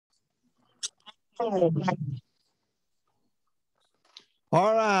All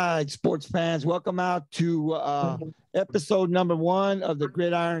right, sports fans, welcome out to episode number 1 of the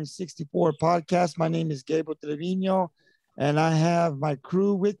Gridiron 64 podcast. My name is Gabriel Trevino, and I have my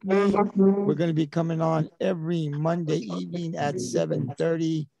crew with me. We're going to be coming on every Monday evening at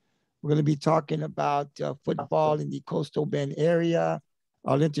 7:30. We're going to be talking about football in the Coastal Bend area.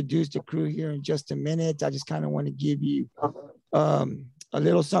 I'll introduce the crew here in just a minute. I just kind of want to give you a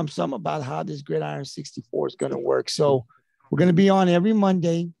little something about how this Gridiron 64 is going to work. So we're going to be on every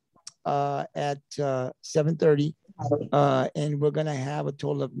Monday at 7:30, and we're going to have a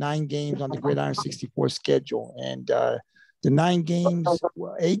total of 9 games on the Gridiron 64 schedule. And the 9 games,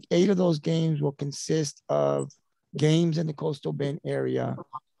 8 of those games will consist of games in the Coastal Bend area.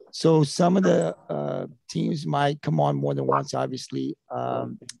 So some of the teams might come on more than once, obviously,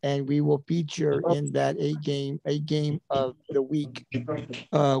 and we will feature in that a game of the week,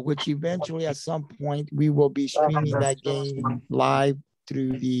 which eventually at some point we will be streaming that game live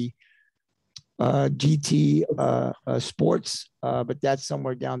through the GT Sports, but that's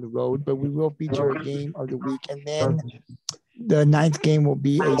somewhere down the road. But we will feature a game of the week, and then the 9th game will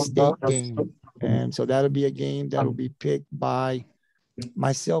be a state game, and so that'll be a game that will be picked by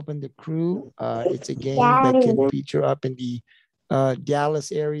myself and the crew. It's a game that can feature up in the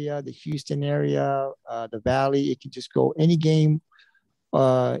Dallas area, the Houston area, the Valley. It can just go any game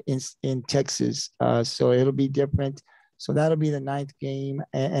in Texas. So it'll be different. So that'll be the 9th game.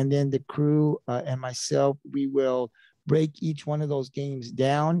 And then the crew and myself, we will break each one of those games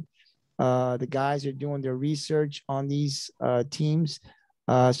down. The guys are doing their research on these teams.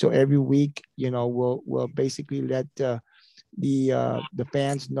 So every week, we'll basically let the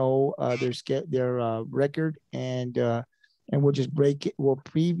fans know their record, and we'll just break it. We'll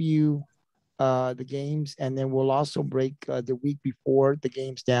preview the games, and then we'll also break the week before the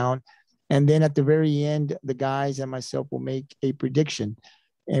games down, and then at the very end, the guys and myself will make a prediction,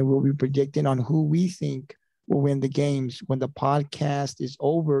 and we'll be predicting on who we think will win the games. When the podcast is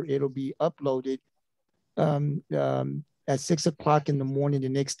over, it'll be uploaded at 6:00 in the morning the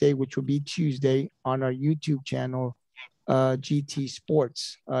next day, which will be Tuesday, on our YouTube channel, GT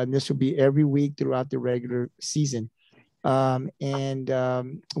Sports. And this will be every week throughout the regular season. And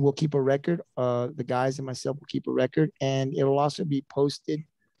we'll keep a record. The guys and myself will keep a record, and it will also be posted.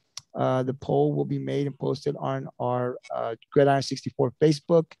 The poll will be made and posted on our Gridiron 64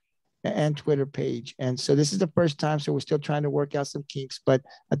 Facebook and Twitter page. And so this is the first time, so we're still trying to work out some kinks, but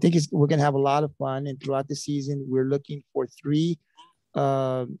I think we're going to have a lot of fun. And throughout the season, we're looking for 3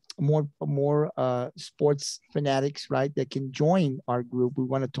 more sports fanatics, right, that can join our group. We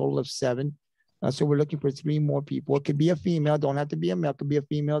want a total of 7, so we're looking for 3 more people. It could be a female, don't have to be a male. It could be a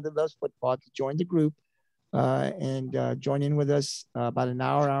female that loves football to join the group and join in with us about an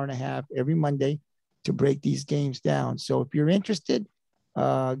hour and a half every Monday to break these games down. So if you're interested,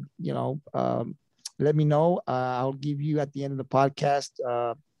 let me know. I'll give you at the end of the podcast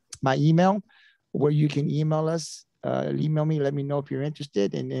my email, where you can email us. Email me, let me know if you're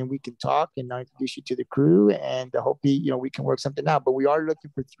interested, and then we can talk, and I'll introduce you to the crew, and hopefully, we can work something out. But we are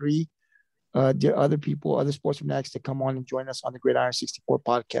looking for 3 other people, other sports fanatics, to come on and join us on the Gridiron 64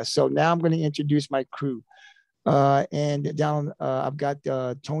 podcast. So now I'm going to introduce my crew. And down, I've got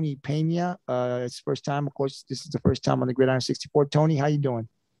Tony Pena. It's first time. Of course, this is the first time on the Gridiron 64. Tony, how you doing?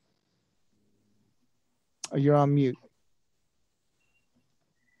 Oh, you're on mute.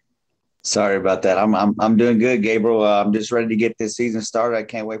 Sorry about that. I'm doing good, Gabriel. I'm just ready to get this season started. I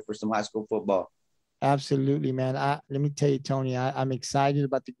can't wait for some high school football. Absolutely, man. Let me tell you, Tony, I'm excited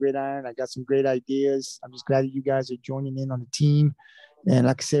about the Gridiron. I got some great ideas. I'm just glad that you guys are joining in on the team. And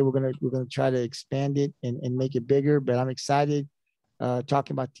like I said, we're gonna try to expand it and make it bigger. But I'm excited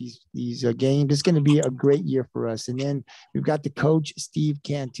talking about these games. It's going to be a great year for us. And then we've got the coach, Steve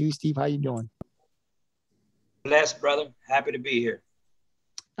Cantu. Steve, how you doing? Blessed, brother. Happy to be here.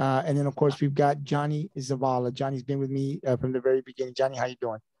 And then, of course, we've got Johnny Zavala. Johnny's been with me from the very beginning. Johnny, how you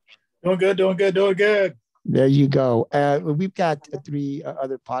doing? Doing good. There you go. We've got 3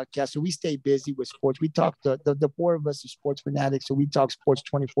 other podcasts, so we stay busy with sports. We talk, the 4 of us are sports fanatics, so we talk sports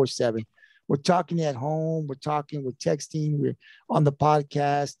 24/7. We're talking at home. We're texting. We're on the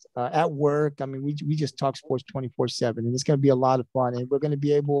podcast, at work. I mean, we just talk sports 24/7, and it's going to be a lot of fun. And we're going to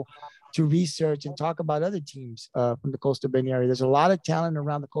be able to research and talk about other teams from the Coastal Bend area. There's a lot of talent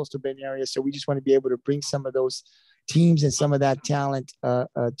around the Coastal Bend area, so we just want to be able to bring some of those teams and some of that talent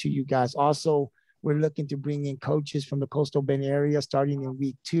to you guys. Also, we're looking to bring in coaches from the Coastal Bend area starting in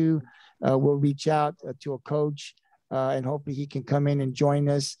week 2. We'll reach out to a coach, and hopefully he can come in and join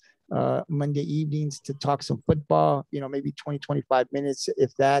us Monday evenings to talk some football, maybe 20, 25 minutes,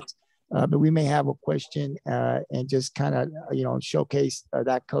 if that. But we may have a question and just kind of, showcase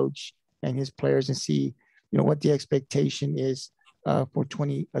that coach and his players and see, what the expectation is for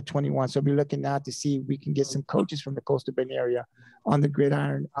 2021. So we'll be looking now to see if we can get some coaches from the Coastal Bend area on the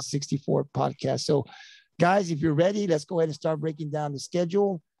Gridiron 64 podcast. So, guys, if you're ready, let's go ahead and start breaking down the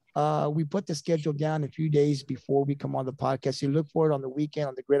schedule. We put the schedule down a few days before we come on the podcast. So you look for it on the weekend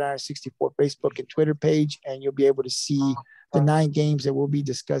on the Gridiron 64 Facebook and Twitter page, and you'll be able to see the 9 games that we'll be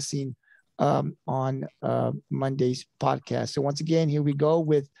discussing on Monday's podcast. So once again, here we go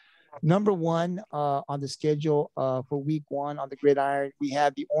with number 1 on the schedule for week 1 on the Gridiron. We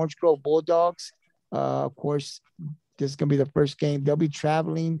have the Orange Grove Bulldogs. Of course, this is going to be the first game. They'll be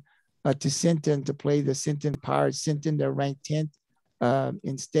traveling to Sinton to play the Sinton Pirates. Sinton, they're ranked 10th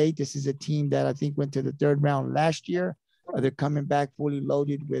in state. This is a team that I think went to the 3rd round last year. They're coming back fully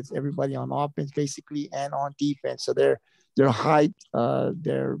loaded with everybody on offense, basically, and on defense. So they're hyped.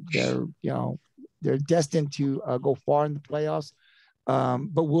 They're destined to go far in the playoffs.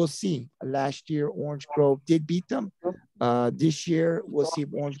 But we'll see. Last year, Orange Grove did beat them. This year, we'll see if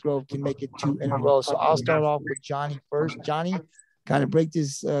Orange Grove can make it 2 in a row. So I'll start off with Johnny first. Johnny, kind of break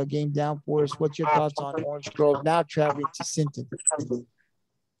this game down for us. What's your thoughts on Orange Grove now traveling to Sinton?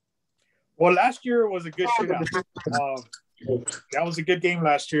 Well, last year was a good shootout. That was a good game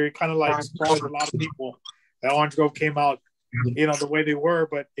last year. It kind of like surprised a lot of people that Orange Grove came out, the way they were,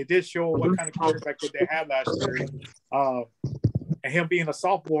 but it did show what kind of quarterback that they had last year. And him being a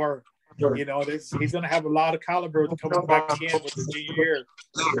sophomore, he's going to have a lot of caliber coming back again with his junior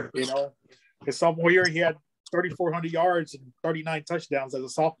year. His sophomore year, he had 3,400 yards and 39 touchdowns as a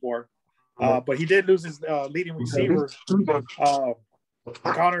sophomore. But he did lose his leading receiver,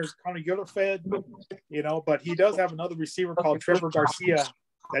 Connor Gillerfed, but he does have another receiver called Trevor Garcia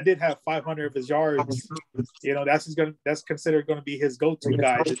that did have 500 of his yards. That's considered going to be his go-to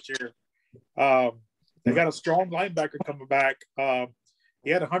guy this year. They got a strong linebacker coming back. He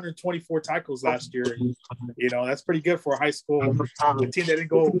had 124 tackles last year. That's pretty good for a high school a team that didn't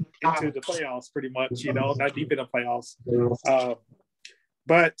go into the playoffs pretty much, not deep in the playoffs.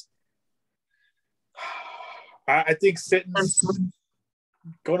 But I think Sinton's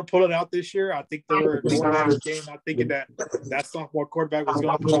going to pull it out this year. I think they were going to this game not thinking that sophomore quarterback was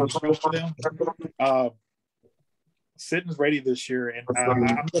going to put on the show for them. Sinton's ready this year, and I'm going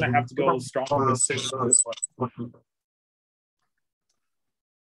to have to go stronger with Sinton for this one.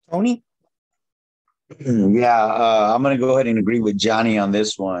 Tony? Yeah, I'm going to go ahead and agree with Johnny on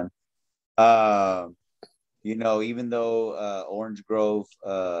this one. Even though Orange Grove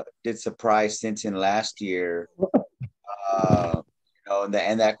did surprise Sinton last year, and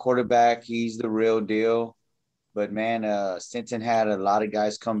that quarterback, he's the real deal. But, man, Sinton had a lot of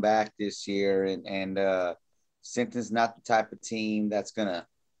guys come back this year, and Sinton's not the type of team that's going to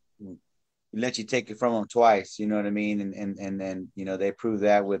let you take it from them twice, you know what I mean? And then, they proved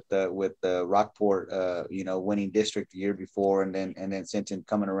that with the Rockport, winning district the year before, and then Sinton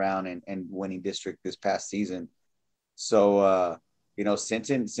coming around and winning district this past season. So,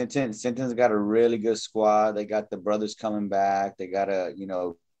 Sinton's got a really good squad. They got the brothers coming back. They got a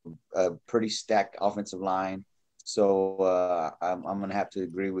pretty stacked offensive line. So I'm going to have to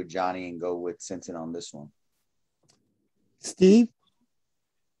agree with Johnny and go with Sinton on this one. Steve?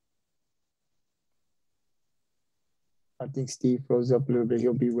 I think Steve froze up a little bit.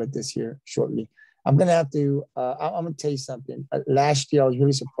 He'll be with us here shortly. I'm going to have to I'm going to tell you something. Last year, I was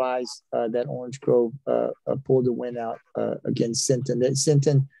really surprised that Orange Grove pulled the win out against Sinton.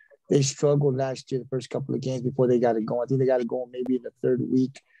 Sinton, they struggled last year, the first couple of games before they got it going. I think they got it going maybe in the 3rd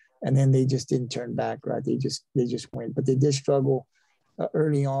week, and then they just didn't turn back, right? They just went. But they did struggle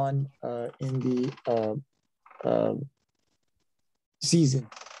early on in the season.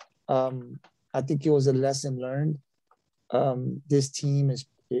 I think it was a lesson learned. This team is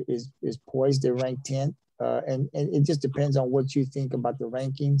poised. They're ranked 10th, and it just depends on what you think about the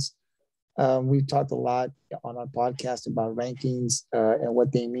rankings. We've talked a lot on our podcast about rankings and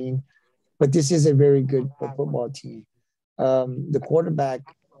what they mean, but this is a very good football team. The quarterback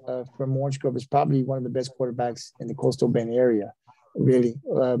from Orange Grove is probably one of the best quarterbacks in the Coastal Bend area, really.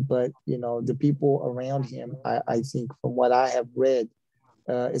 But the people around him, I think, from what I have read,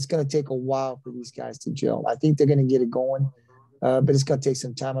 it's going to take a while for these guys to gel. I think they're going to get it going, but it's going to take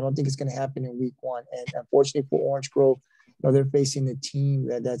some time. I don't think it's going to happen in week 1. And unfortunately for Orange Grove, they're facing a team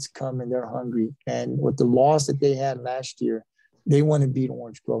that's come and they're hungry. And with the loss that they had last year, they want to beat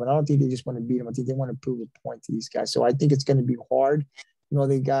Orange Grove. And I don't think they just want to beat them. I think they want to prove a point to these guys. So I think it's going to be hard.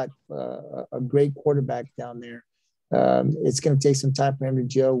 They got a great quarterback down there. It's going to take some time for him to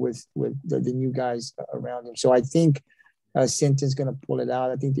gel with the new guys around him. So I think Sinton's going to pull it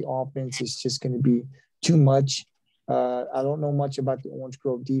out. I think the offense is just going to be too much. I don't know much about the Orange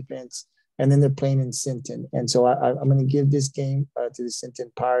Grove defense. And then they're playing in Sinton. And so I'm going to give this game to the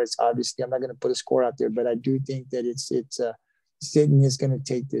Sinton Pirates. Obviously, I'm not going to put a score out there, but I do think that it's Sinton is going to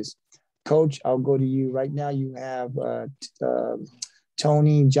take this. Coach, I'll go to you. Right now you have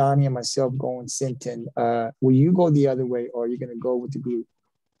Tony, Johnny, and myself going Sinton. Will you go the other way, or are you going to go with the group?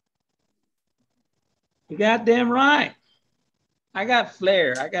 You goddamn right. I got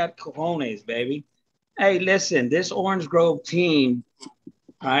flair. I got cojones, baby. Hey, listen, this Orange Grove team,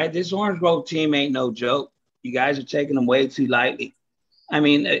 all right, this Orange Grove team ain't no joke. You guys are taking them way too lightly. I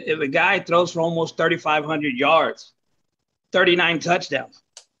mean, if a guy throws for almost 3,500 yards, 39 touchdowns,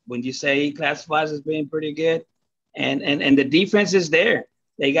 wouldn't you say he classifies as being pretty good? And the defense is there.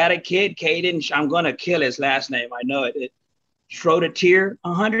 They got a kid, Caden. I'm going to kill his last name. I know it. Schroeder,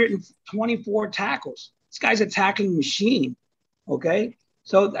 124 tackles. This guy's a tackling machine, okay?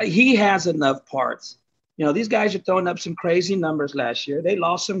 So he has enough parts. You know, these guys are throwing up some crazy numbers last year. They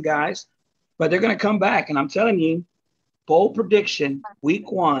lost some guys, but they're going to come back. And I'm telling you, bold prediction,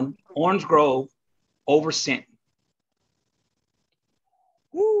 week 1, Orange Grove over Sinton.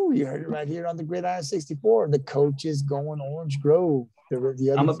 Ooh, you heard it right here on the Gridiron 64. The coach is going Orange Grove. The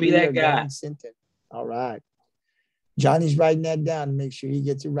other I'm going to be that guy. Sinton. All right. Johnny's writing that down to make sure he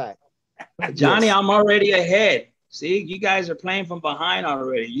gets it right. Johnny, yes. I'm already ahead. See, you guys are playing from behind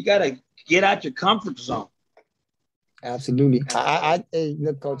already. You got to get out your comfort zone. Absolutely.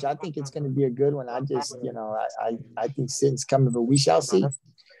 Look, Coach, I think it's going to be a good one. I just, I think Sinton's coming, but we shall see.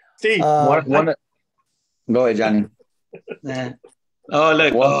 Steve, go ahead, Johnny. Oh,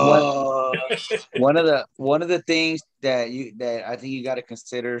 look. One of the things that I think you got to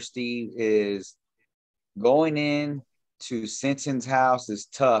consider, Steve, is going in to Sinton's house is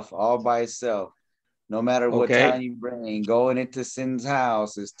tough all by itself. No matter what time you bring, going into Sinton's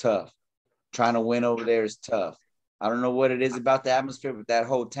house is tough. Trying to win over there is tough. I don't know what it is about the atmosphere, but that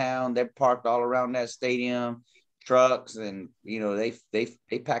whole town, they're parked all around that stadium, trucks, and they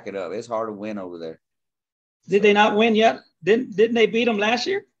pack it up. It's hard to win over there. Did they not win yet? Didn't they beat them last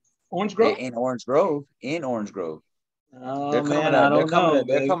year? Orange Grove? In Orange Grove. Oh, they're man,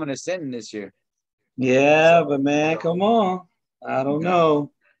 they're coming to Sinton this year. Yeah, but man, come on. I don't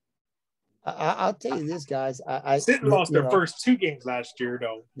know. I'll tell you this, guys. Sinton lost their first 2 games last year,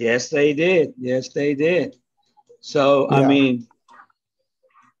 though. Yes, they did. So, yeah. I mean,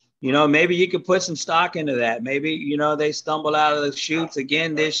 maybe you could put some stock into that. Maybe, they stumble out of the chutes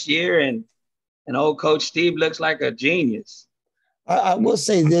again this year, and old Coach Steve looks like a genius. I will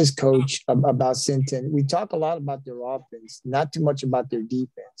say this, Coach, about Sinton. We talk a lot about their offense, not too much about their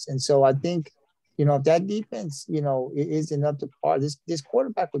defense. And so I think, if that defense, isn't up to par, this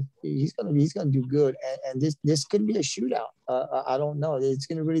quarterback, he's gonna do good. And this could be a shootout. I don't know. It's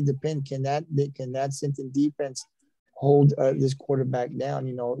gonna really depend. Can that Sinton defense hold this quarterback down?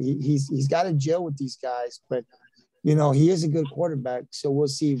 He's got to gel with these guys, but he is a good quarterback. So we'll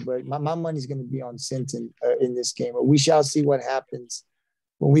see. But my money's gonna be on Sinton in this game. But we shall see what happens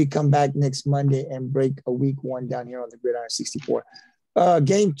when we come back next Monday and break a week 1 down here on the Gridiron 64.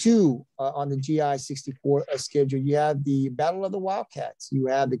 Game 2 on the GI 64 schedule. You have the Battle of the Wildcats. You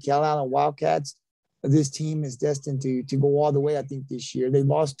have the Calallen Wildcats. This team is destined to go all the way, I think, this year. They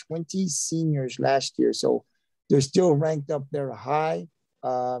lost 20 seniors last year, so they're still ranked up there high.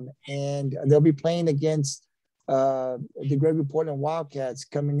 And they'll be playing against the Gregory-Portland Wildcats,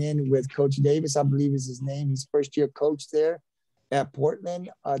 coming in with Coach Davis, I believe is his name. He's first-year coach there at Portland.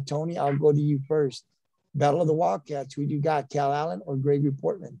 Tony, I'll go to you first. Battle of the Wildcats, who you got, Calallen or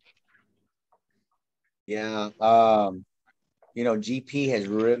Gregory-Portland? Yeah, GP has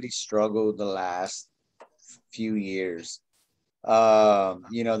really struggled the last few years. They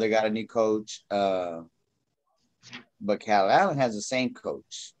got a new coach, but Calallen has the same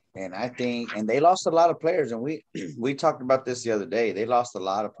coach. And I think, and they lost a lot of players, and we talked about this the other day. They lost a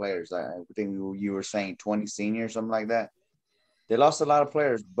lot of players. I think you were saying 20 seniors, something like that. They lost a lot of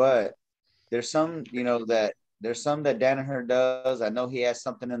players, but there's some, that Danaher does. I know he has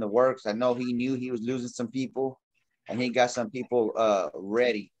something in the works. I know he knew he was losing some people, and he got some people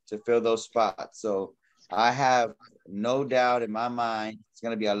ready to fill those spots. So I have no doubt in my mind it's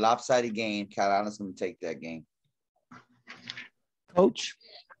going to be a lopsided game. Calallen's going to take that game. Coach?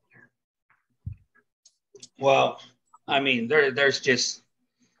 Well, I mean, there's just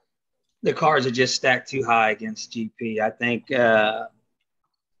the cards are just stacked too high against GP.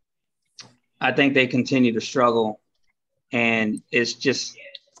 I think they continue to struggle, and it's just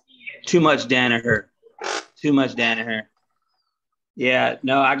too much Danaher. Yeah,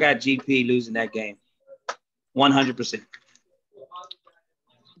 no, I got GP losing that game, 100%.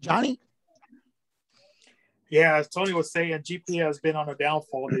 Johnny? Yeah, as Tony was saying, GP has been on a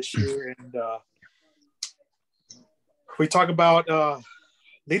downfall this year. And we talk about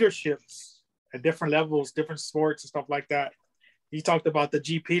leaderships at different levels, different sports and stuff like that. He talked about the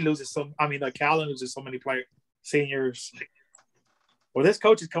GP loses Calhoun loses so many seniors. Well, this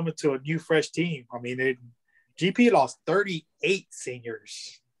coach is coming to a new, fresh team. I mean, GP lost 38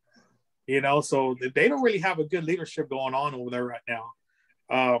 seniors, so they don't really have a good leadership going on over there right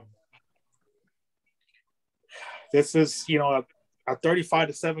now. This is, a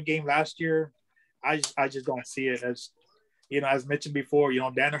 35-7 game last year. I just don't see it as, as mentioned before,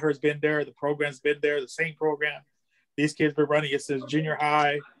 Danaher's been there. The program's been there, the same program. These kids been running it since junior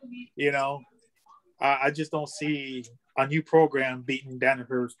high, I just don't see a new program beating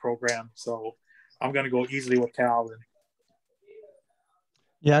Danaher's program. So I'm going to go easily with Calallen.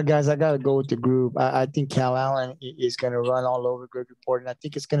 Yeah, guys, I got to go with the group. I think Calallen is going to run all over Gregory-Portland. I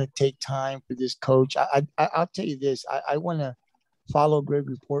think it's going to take time for this coach. I'll tell you this. I want to follow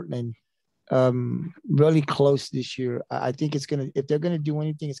Gregory-Portland really close this year. I think it's going to – if they're going to do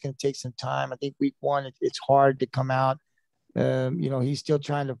anything, it's going to take some time. I think week one, it's hard to come out. He's still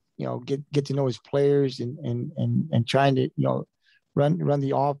trying to, get to know his players and trying to, run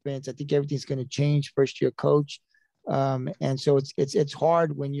the offense. I think everything's going to change first-year coach. And so it's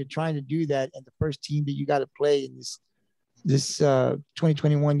hard when you're trying to do that, and the first team that you got to play in this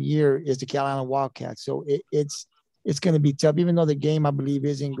 2021 year is the Calallen Wildcats. So it's going to be tough, even though the game I believe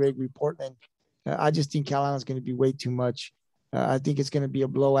is in Gregory-Portland. I just think Calallen is going to be way too much. I think it's going to be a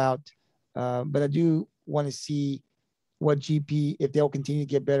blowout, but I do want to see what GP, if they'll continue to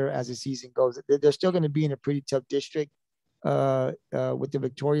get better as the season goes. They're still going to be in a pretty tough district with the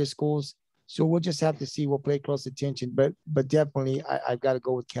Victoria schools. So we'll just have to see. We'll pay close attention. But definitely, I've got to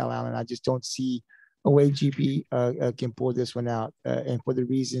go with Calallen. I just don't see a way GP can pull this one out, and for the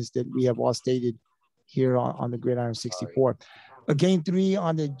reasons that we have all stated here on the Gridiron 64. Game 3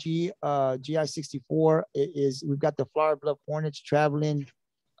 on the GI 64 is we've got the Flower Bluff Hornets traveling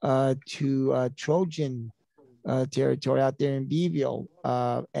to Trojan territory out there in Beeville.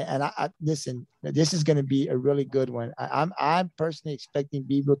 And I listen, this is going to be a really good one. I'm personally expecting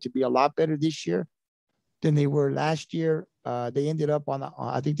Beeville to be a lot better this year than they were last year. They ended up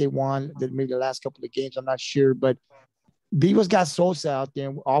I think they won maybe the last couple of games. I'm not sure, but Beaville's got Sosa out there.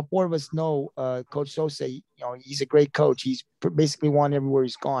 And all four of us know Coach Sosa, he's a great coach. He's basically won everywhere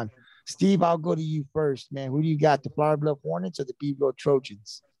he's gone. Steve, I'll go to you first, man. Who do you got, the Flower Bluff Hornets or the Beeville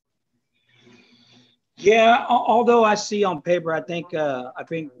Trojans? Yeah, although I see on paper, I think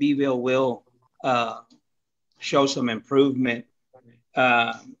Beeville will show some improvement.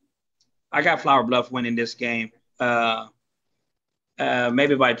 I got Flower Bluff winning this game,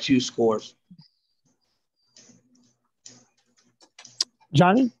 maybe by 2 scores.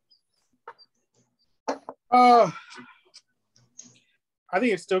 Johnny? I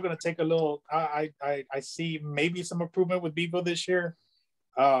think it's still going to take a little. I see maybe some improvement with Beeville this year.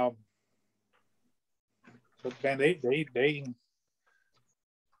 But man, they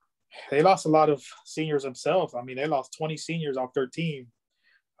lost a lot of seniors themselves. I mean, they lost 20 seniors off their team.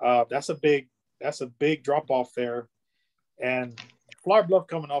 That's a big drop off there. And Flower Bluff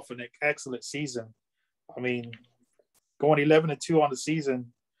coming off an excellent season. I mean, going 11-2 on the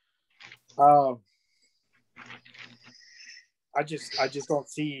season. I just don't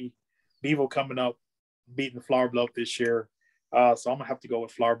see Beeville coming up beating Flower Bluff this year. So I'm gonna have to go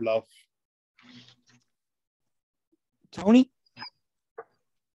with Flower Bluff. Tony?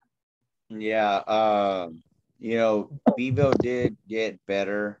 Yeah, Beeville did get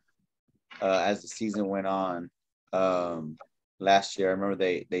better as the season went on. Last year, I remember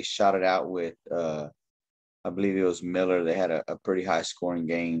they shot it out with I believe it was Miller. They had a pretty high scoring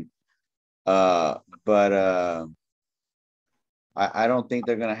game. But I don't think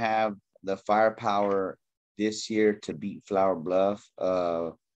they're gonna have the firepower this year to beat Flower Bluff.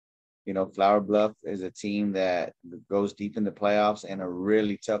 Flower Bluff is a team that goes deep in the playoffs and a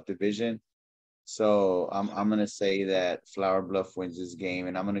really tough division. So I'm going to say that Flower Bluff wins this game,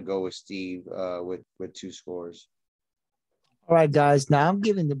 and I'm going to go with Steve with 2 scores. All right, guys. Now I'm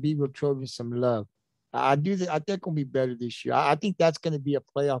giving the Beeville Trojans some love. I think will be better this year. I think that's going to be a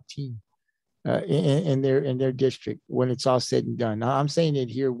playoff team in their district when it's all said and done. Now, I'm saying it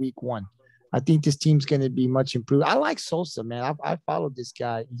here week 1. I think this team's going to be much improved. I like Sosa, man. I followed this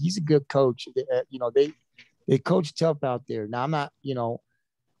guy. He's a good coach. They coach tough out there. Now, I'm not,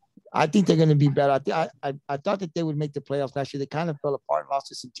 I think they're going to be better. I thought that they would make the playoffs last year. They kind of fell apart and lost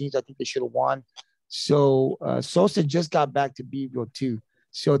to some teams I think they should have won. So Sosa just got back to Beeville too.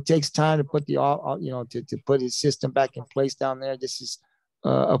 So it takes time to put to put his system back in place down there. This is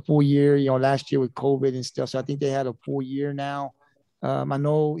a full year, last year with COVID and stuff. So I think they had a full year now. I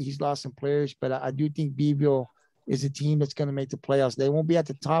know he's lost some players, but I do think Beeville is a team that's going to make the playoffs. They won't be at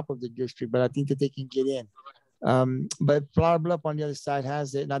the top of the district, but I think that they can get in. But Flower Bluff on the other side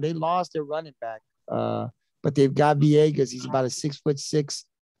has it. Now, they lost their running back, but they've got Villegas. He's about a 6'6",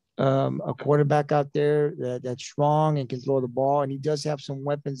 a quarterback out there that's strong and can throw the ball. And he does have some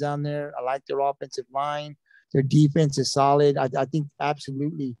weapons down there. I like their offensive line. Their defense is solid. I think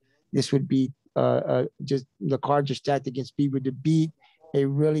absolutely this would be just the cards are stacked against Beaver to beat a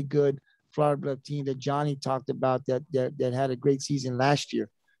really good Flower Bluff team that Johnny talked about that had a great season last year.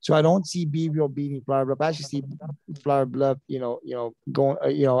 So I don't see Beeville beating Flower Bluff. I actually see Flower Bluff, going,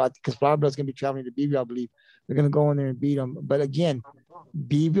 because Flower Bluff's going to be traveling to Beeville, I believe. They're going to go in there and beat them. But again,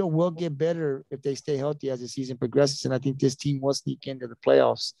 Beeville will get better if they stay healthy as the season progresses. And I think this team will sneak into the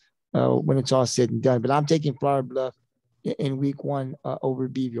playoffs when it's all said and done. But I'm taking Flower Bluff in week 1 over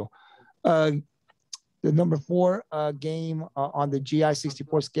Beeville. The number 4 game on the GI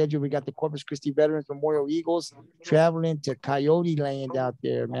 64 schedule, we got the Corpus Christi Veterans Memorial Eagles traveling to Coyote land out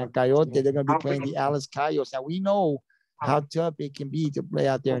there, man. Coyote, they're going to be playing the Alice Coyotes. Now, we know how tough it can be to play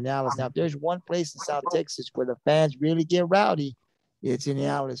out there in Alice. Now, if there's one place in South Texas where the fans really get rowdy, it's in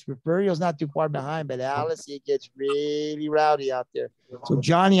Alice. Refugio's not too far behind, but Alice, it gets really rowdy out there. So,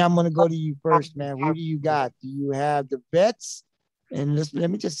 Johnny, I'm going to go to you first, man. Who do you got? Do you have the Vets? And let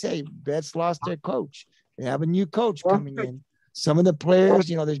me just say, Vets lost their coach. They have a new coach coming in. Some of the players,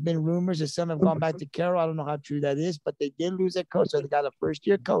 there's been rumors that some have gone back to Carroll. I don't know how true that is, but they did lose their coach. So they got a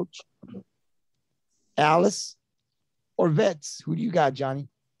first-year coach. Alice or Vets? Who do you got, Johnny?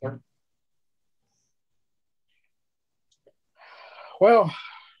 Well,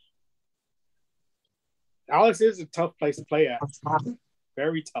 Alice is a tough place to play at.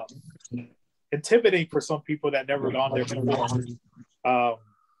 Very tough. Intimidating for some people that never gone there before.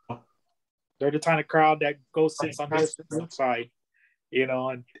 They're the kind of crowd that goes sits on this side,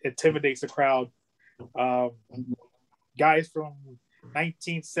 and intimidates the crowd. Guys from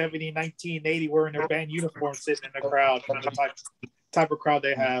 1970, 1980 wearing their band uniform sitting in the crowd, kind of type of crowd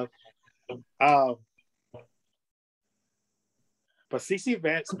they have. But CC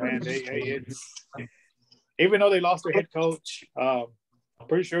Vets, man, even though they lost their head coach, I'm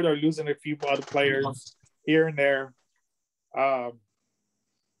pretty sure they're losing a few other players here and there.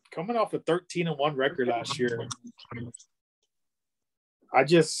 Coming off a 13-1 record last year,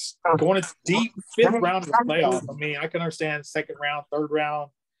 going into deep 5th round of the playoff. I mean, I can understand 2nd round, 3rd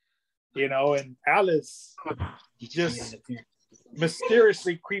round, and Alice just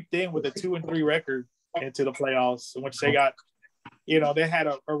mysteriously creeped in with a 2-3 record into the playoffs, in which they got, they had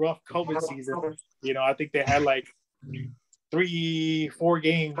a rough COVID season. I think they had like 3-4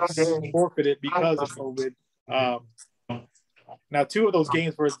 games forfeited because of COVID. Now, 2 of those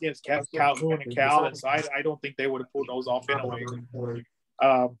games were against Calhoun and Calallen, so I don't think they would have pulled those off anyway.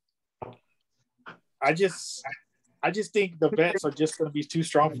 I just think the Vets are just going to be too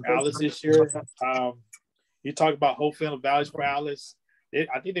strong for Alice this year. You talk about whole field of values for Alice.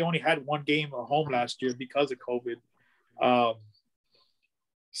 I think they only had 1 game at home last year because of COVID.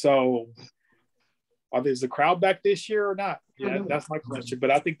 So, is the crowd back this year or not? Yeah, that's my question.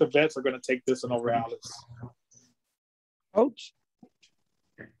 But I think the Vets are going to take this one over Alice. Coach?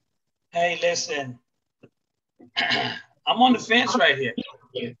 Hey, listen. I'm on the fence right here.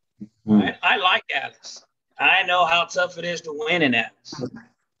 I like Alice. I know how tough it is to win in Alice.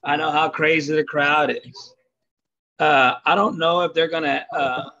 I know how crazy the crowd is. I don't know if they're going to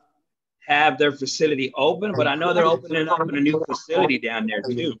have their facility open, but I know they're opening up a new facility down there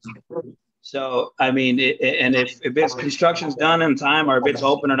too. So, I mean, if its construction's done in time or if it's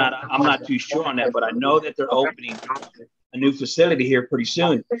open or not, I'm not too sure on that, but I know that they're opening a new facility here pretty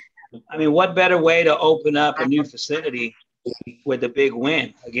soon. I mean, what better way to open up a new facility with a big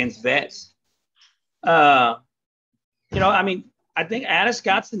win against Vets? I mean, I think Alice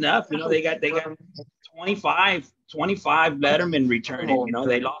got enough. They got 25 lettermen returning.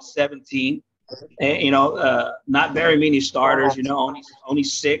 They lost 17. And, not very many starters. Only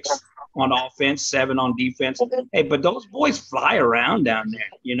 6 on offense, 7 on defense. Hey, but those boys fly around down there.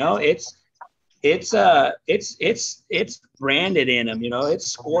 It's branded in them,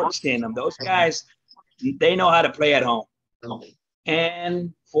 it's scorched in them. Those guys, they know how to play at home.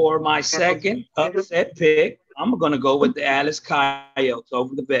 And for my second upset pick, I'm going to go with the Alice Coyotes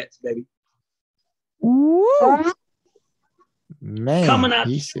over the Vets, baby. Woo! Man, coming out.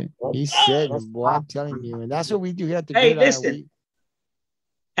 He said, boy, I'm telling you. And that's what we do here at the Hey, Gridiron. listen.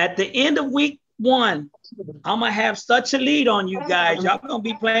 At the end of week 1, I'm going to have such a lead on you guys. Y'all going to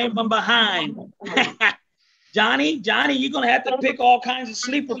be playing from behind. Johnny, you're gonna have to pick all kinds of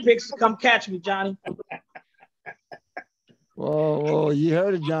sleeper picks to come catch me, Johnny. Whoa, you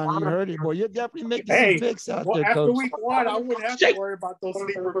heard it, Johnny. You heard it. Boy, you're definitely making some picks out there, after Coach. week 1, I wouldn't have to worry about those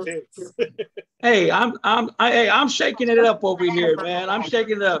sleeper picks. Hey, I'm shaking it up over here, man. I'm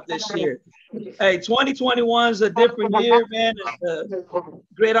shaking it up this year. Hey, 2021 is a different year, man.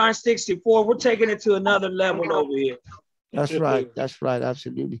 Gridiron 64, we're taking it to another level over here. That's right.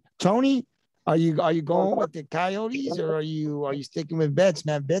 Absolutely. Tony, are you going with the Coyotes or are you sticking with Betts,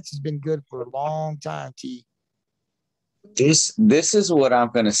 man? Betts has been good for a long time, T. This is what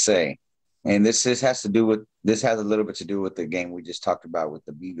I'm gonna say, and this has a little bit to do with the game we just talked about with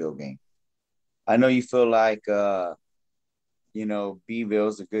the Beeville game. I know you feel like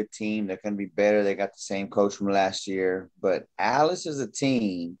Beeville's a good team. They're gonna be better. They got the same coach from last year, but Alice is a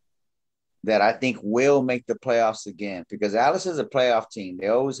team that I think will make the playoffs again because Alice is a playoff team. They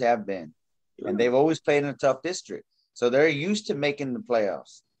always have been, and they've always played in a tough district, so they're used to making the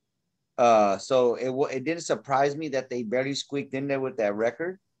playoffs. So it didn't surprise me that they barely squeaked in there with that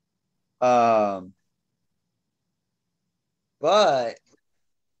record. But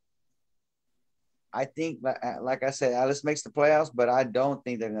I think, like I said, Alice makes the playoffs, but I don't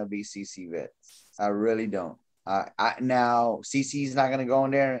think they're going to beat CC Vets. I really don't. Now, CC's not going to go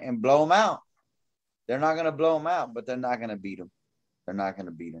in there and blow them out. They're not going to blow them out, but they're not going to beat them. They're not going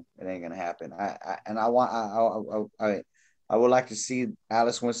to beat them. It ain't going to happen. I would like to see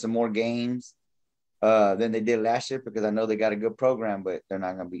Alice win some more games than they did last year because I know they got a good program, but they're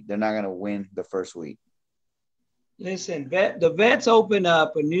not going to win the first week. Listen, the Vets open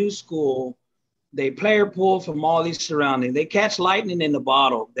up a new school. They player pool from all these surroundings. They catch lightning in the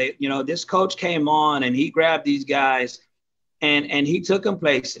bottle. This coach came on and he grabbed these guys and he took them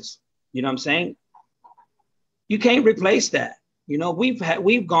places. You know what I'm saying? You can't replace that.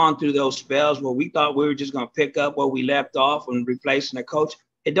 We've gone through those spells where we thought we were just going to pick up where we left off and replacing a coach.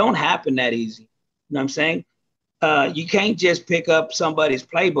 It don't happen that easy. You know what I'm saying? You can't just pick up somebody's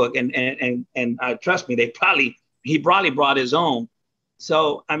playbook and trust me, he probably brought his own.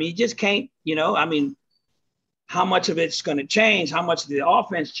 So, I mean, you just can't, how much of it's going to change? How much of the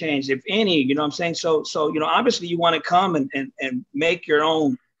offense change, if any, you know what I'm saying? So, obviously you want to come and make your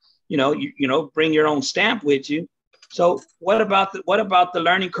own, bring your own stamp with you. So what about the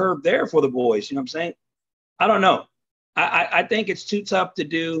learning curve there for the boys? You know what I'm saying? I don't know. I think it's too tough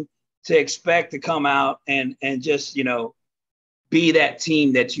to expect to come out and just, be that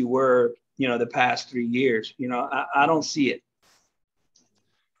team that you were, the past 3 years. I don't see it.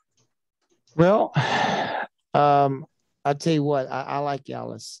 Well, I'll tell you what, I like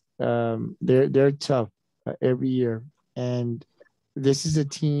Alice. They're tough every year. And this is a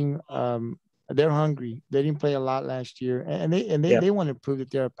team, they're hungry. They didn't play a lot last year, and they want to prove that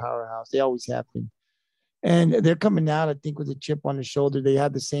they're a powerhouse. They always have been, and they're coming out, I think, with a chip on the shoulder. They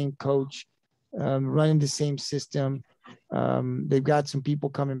have the same coach, running the same system. They've got some people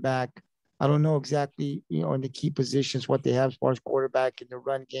coming back. I don't know exactly, in the key positions what they have as far as quarterback in the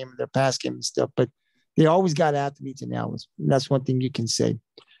run game and their pass game and stuff, but they always got athletes in Alice. And that's one thing you can say.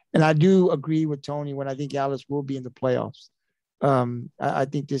 And I do agree with Tony when I think Alice will be in the playoffs. I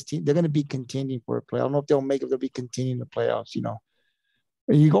think this team, they're going to be contending for a play. I don't know if they'll make it. They'll be contending the playoffs,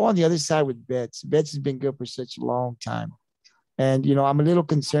 And you go on the other side with Betts. Betts has been good for such a long time. And, I'm a little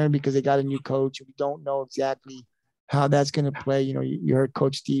concerned because they got a new coach. We don't know exactly how that's going to play. You heard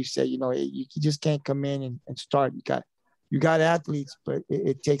Coach Steve say, you just can't come in and start. You got athletes, but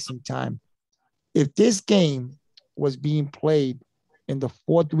it takes some time. If this game was being played in the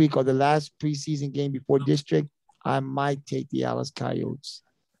 4th week or the last preseason game before district, I might take the Alice Coyotes.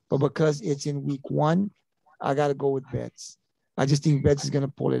 But because it's in week 1, I got to go with Betts. I just think Betts is going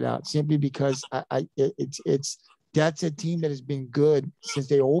to pull it out simply because that's a team that has been good since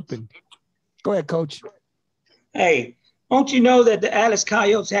they opened. Go ahead, Coach. Hey, don't you know that the Alice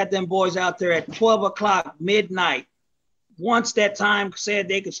Coyotes had them boys out there at 12 o'clock midnight? Once that time said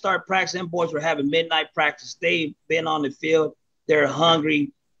they could start practice, them boys were having midnight practice. They've been on the field. They're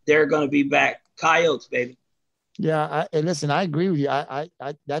hungry. They're going to be back. Coyotes, baby. Yeah, listen, I agree with you.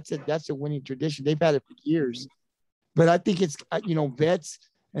 That's a winning tradition. They've had it for years. But I think it's, vets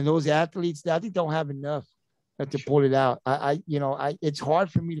and those athletes, I think don't have enough to pull it out. It's hard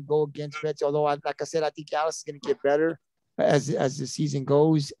for me to go against vets, although, like I said, I think Alice is going to get better as the season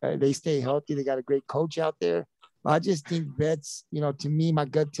goes. They stay healthy. They got a great coach out there. I just think vets, to me, my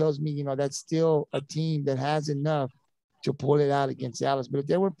gut tells me, that's still a team that has enough to pull it out against Alice. But if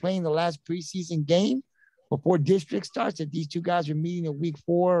they were playing the last preseason game before district starts, if these two guys are meeting in week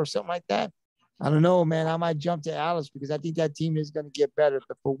 4 or something like that, I don't know, man. I might jump to Alice because I think that team is going to get better.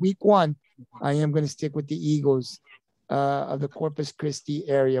 But for week 1, I am going to stick with the Eagles of the Corpus Christi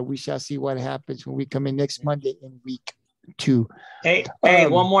area. We shall see what happens when we come in next Monday in week 2. Hey,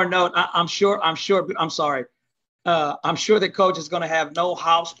 one more note. I'm sure the coach is going to have no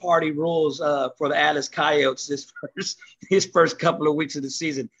house party rules for the Alice Coyotes his first couple of weeks of the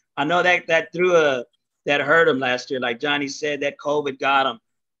season. I know that hurt him last year. Like Johnny said, that COVID got him.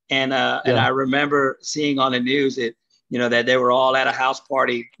 And I remember seeing on the news that they were all at a house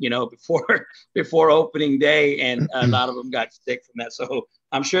party, before opening day, and a lot of them got sick from that. So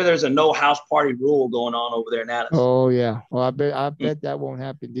I'm sure there's a no house party rule going on over there in Alice. Oh yeah, well I bet that won't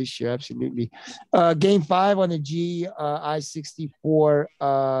happen this year. Absolutely. Game 5 on the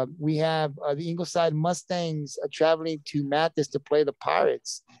I-64. We have the Ingleside Mustangs traveling to Mathis to play the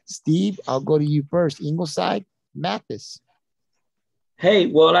Pirates. Steve, I'll go to you first. Ingleside, Mathis. Hey,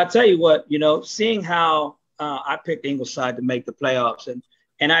 well, I tell you what, seeing how I picked Ingleside to make the playoffs,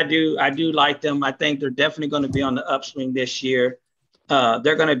 and I do like them. I think they're definitely going to be on the upswing this year.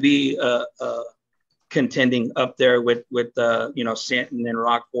 They're going to be contending up there with Sinton and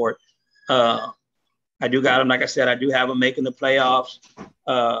Rockport. I do got them. Like I said, I do have them making the playoffs.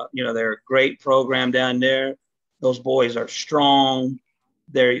 They're a great program down there. Those boys are strong.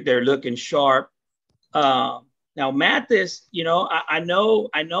 They're looking sharp. Now Mathis, I know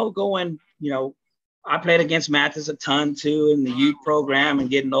going, I played against Mathis a ton too in the youth program and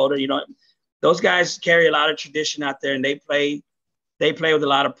getting older. Those guys carry a lot of tradition out there, and they play with a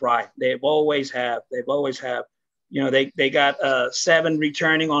lot of pride. They always have. They got 7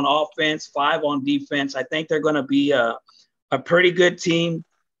 returning on offense, 5 on defense. I think they're going to be a pretty good team.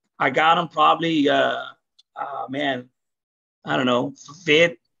 I got them probably, I don't know,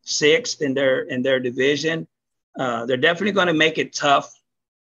 5th, 6th in their division. They're definitely going to make it tough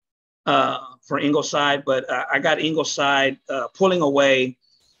for Ingleside, but I got Ingleside pulling away.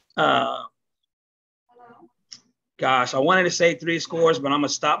 Gosh, I wanted to say 3 scores, but I'm going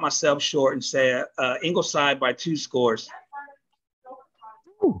to stop myself short and say Ingleside by 2 scores.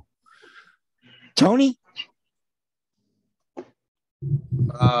 Ooh. Tony?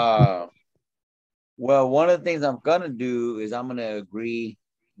 Well, one of the things I'm going to do is I'm going to agree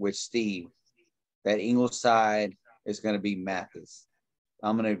with Steve that Ingleside is going to be Mathis.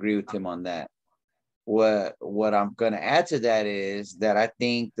 I'm going to agree with him on that. What I'm going to add to that is that I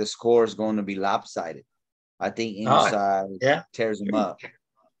think the score is going to be lopsided. I think Ingleside tears them up.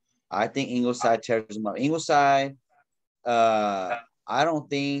 Ingleside, I don't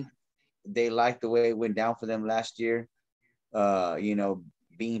think they like the way it went down for them last year.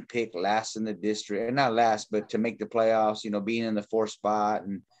 Being picked last in the district, and not last, but to make the playoffs, being in the 4th spot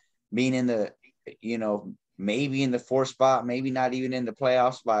and being in the, maybe in the 4th spot, maybe not even in the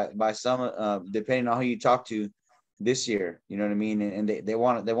playoffs by some, depending on who you talk to this year. You know what I mean? And they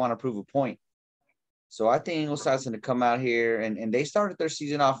want to prove a point. So I think Ingleside's going to come out here, and they started their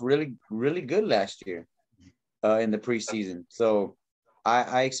season off really, really good last year in the preseason. So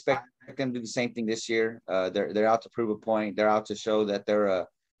I expect them to do the same thing this year. They're out to prove a point. They're out to show that they're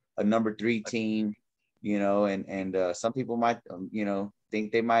a number 3 team, and some people might,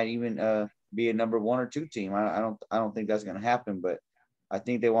 think they might even be a number 1 or 2 team. I don't think that's going to happen, but I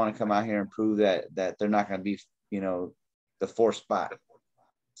think they want to come out here and prove that they're not going to be, the 4th spot.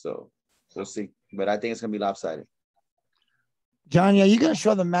 So we'll see. But I think it's going to be lopsided. Johnny, are you going to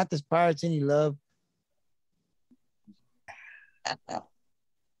show the Mathis Pirates any love? Nah.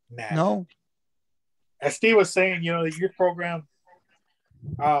 No? As Steve was saying, the youth program,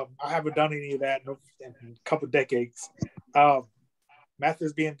 I haven't done any of that in a couple of decades.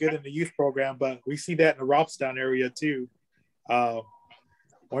 Mathis being good in the youth program, but we see that in the Robstown area too. When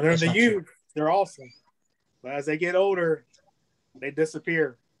they're in the youth, they're awesome. But as they get older, they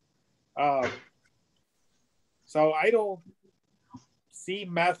disappear. So I don't see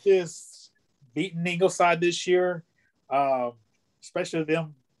Mathis beating Ingleside this year, especially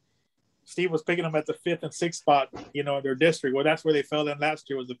them. Steve was picking them at the 5th and 6th spot, in their district. Well, that's where they fell in last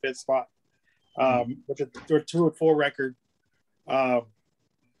year, was the 5th spot with their 2-4 record. So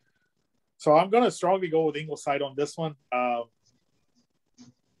I'm going to strongly go with Ingleside on this one.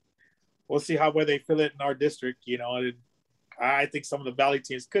 We'll see how well they fill it in our district. I think some of the Valley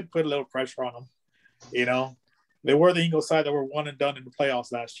teams could put a little pressure on them. They were the Ingleside that were 1 and done in the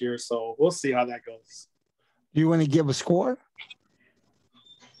playoffs last year, so we'll see how that goes. Do you want to give a score?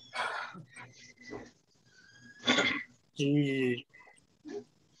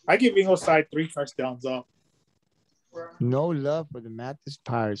 I give Ingleside 3 touchdowns up. No love for the Mathis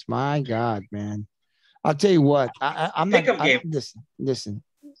Pirates. My God, man. I'll tell you what. I'm not. Listen.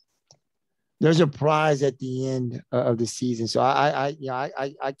 there's a prize at the end of the season. So I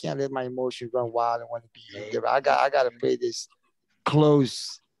can't let my emotions run wild and want to be there. I got to play this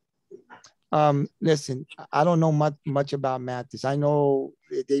close. Listen, I don't know much about Mathis. I know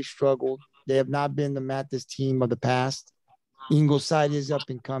they struggled. They have not been the Mathis team of the past. Ingleside is up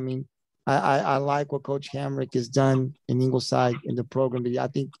and coming. I like what Coach Hamrick has done in Ingleside in the program. I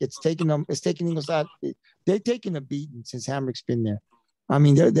think it's taken Ingleside. They've taken a beating since Hamrick's been there. I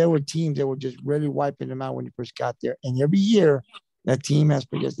mean, there were teams that were just really wiping them out when he first got there. And every year, that team has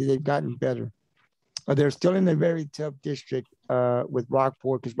progressed. They've gotten better. They're still in a very tough district with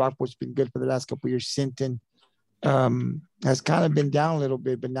Rockport, because Rockport's been good for the last couple of years. Sinton has kind of been down a little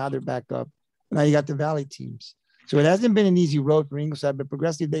bit, but now they're back up. Now you got the Valley teams. So it hasn't been an easy road for Ingleside, but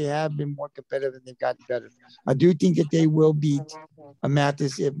progressively they have been more competitive and they've gotten better. I do think that they will beat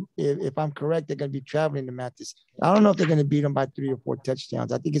Mathis. If I'm correct, they're going to be traveling to Mathis. I don't know if they're going to beat them by 3 or 4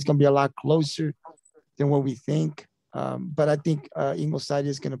 touchdowns. I think it's going to be a lot closer than what we think. But I think Ingleside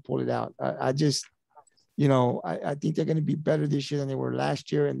is going to pull it out. I think they're going to be better this year than they were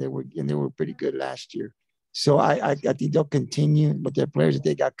last year, and they were pretty good last year. So I think they'll continue with their players that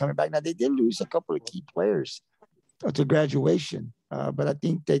they got coming back. Now they did lose a couple of key players to graduation, but I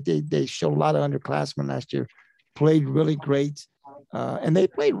think they showed a lot of underclassmen last year, played really great, and they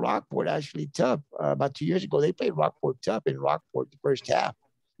played Rockport actually tough. About 2 years ago, they played Rockport tough in Rockport the first half.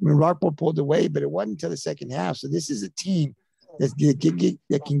 I mean, Rockport pulled away, but it wasn't until the second half. So this is a team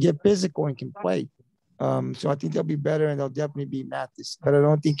that can get physical and can play. So I think they'll be better, and they'll definitely be Mathis, but I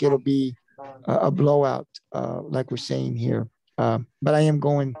don't think it'll be a blowout like we're saying here. But I am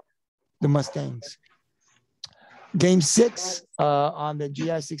going the Mustangs. Game 6 on the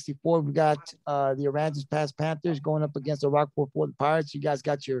GI-64, we got the Aransas Pass Panthers going up against the Rockport-Fulron Pirates. You guys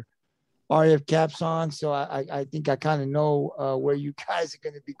got your RF caps on, so I think I kind of know where you guys are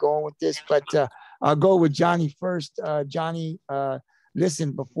going to be going with this. But I'll go with Johnny first. Johnny,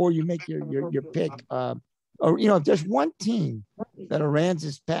 listen, before you make your pick, if there's one team that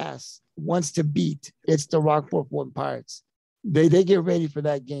Aransas Pass wants to beat, it's the Rockport-Fulron Pirates. They get ready for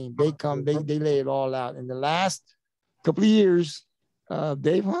that game. They come, they lay it all out. In the last couple of years,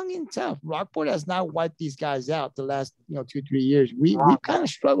 they've hung in tough. Rockport has not wiped these guys out the last 2-3 years. We've kind of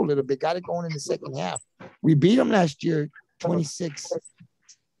struggled a little bit. Got it going in the second half. We beat them last year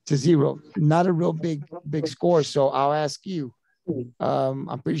 26-0. Not a real big score. So I'll ask you.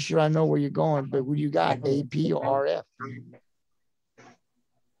 I'm pretty sure I know where you're going, but who do you got, AP or RF?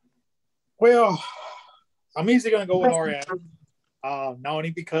 Well, I'm easily going to go with RF. Not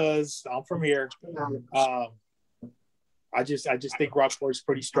only because I'm from here. I just think Rockport is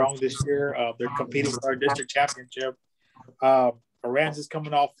pretty strong this year. They're competing for our district championship. Aransas is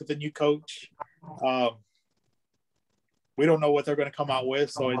coming off with a new coach. We don't know what they're going to come out with,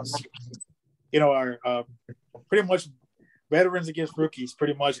 so it's our pretty much veterans against rookies.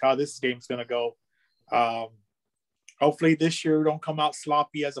 Pretty much how this game's going to go. Hopefully this year don't come out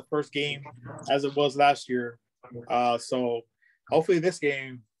sloppy as the first game as it was last year. So hopefully this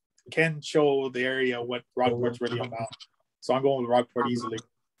game can show the area what Rockport's really about. So I'm going with Rockport easily.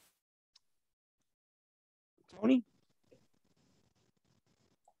 Tony?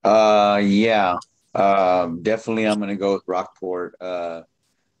 Yeah. Definitely I'm going to go with Rockport.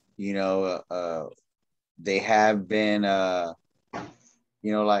 They have been, like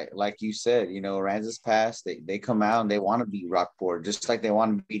you said, Aransas Pass, they come out and they want to beat Rockport, just like they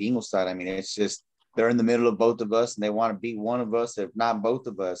want to beat Ingleside. I mean, it's just they're in the middle of both of us, and they want to beat one of us, if not both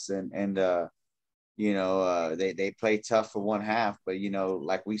of us. They play tough for one half, but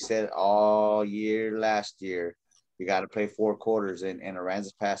like we said all year last year, we got to play 4 quarters. And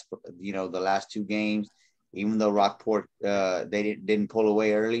Aransas Pass, the last 2 games, even though Rockport they didn't pull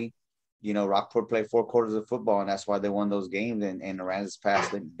away early, Rockport played 4 quarters of football, and that's why they won those games. And Aransas Pass,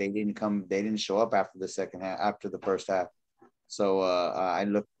 they didn't show up after the second half, after the first half. So I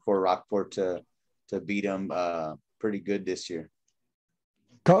look for Rockport to beat them pretty good this year.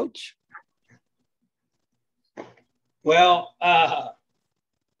 Coach? Well, I'm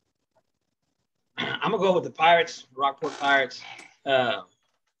gonna go with the Pirates, Rockport Pirates,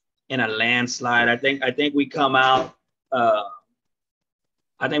 in a landslide. I think we come out.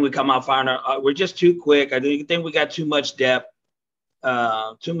 Firing. We're just too quick. I think we got too much depth,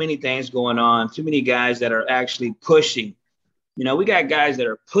 too many things going on, too many guys that are actually pushing. We got guys that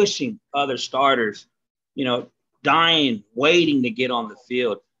are pushing other starters, dying, waiting to get on the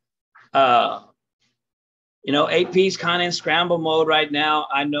field. AP's kind of in scramble mode right now.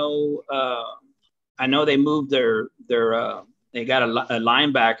 I know they moved they got a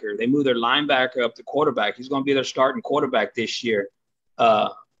linebacker. They moved their linebacker up to quarterback. He's going to be their starting quarterback this year.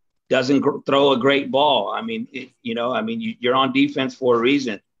 doesn't throw a great ball. I mean, you're on defense for a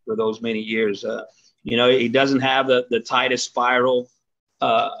reason for those many years. He doesn't have the tightest spiral.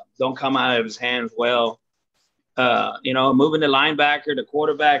 Don't come out of his hands well. Moving the linebacker, the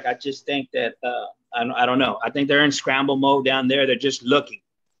quarterback, I just think that I don't know. I think they're in scramble mode down there. They're just looking.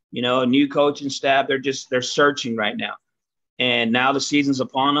 A new coaching staff. They're searching right now. And now the season's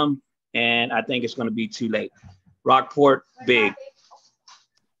upon them, and I think it's going to be too late. Rockport, big.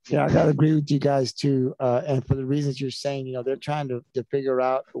 Yeah, I got to agree with you guys too. And for the reasons you're saying, they're trying to figure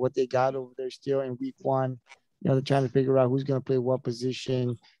out what they got over there still in week one. They're trying to figure out who's going to play what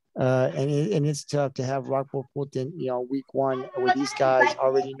position. And it's tough to have Rockport-Fulron, week one, where these guys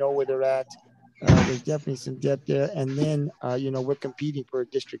already know where they're at. There's definitely some depth there. And then, we're competing for a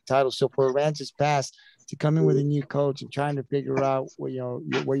district title. So for Aransas Pass to come in with a new coach and trying to figure out where your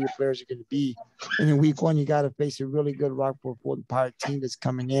players are going to be. And in week one, you got to face a really good Rockport-Fulron Pirate team that's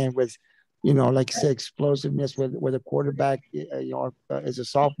coming in with, like you said, explosiveness, where the quarterback, is a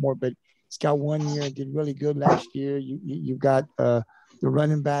sophomore, but he's got 1 year and did really good last year. You've got the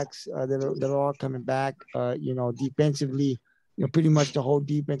running backs that are all coming back, defensively. Pretty much the whole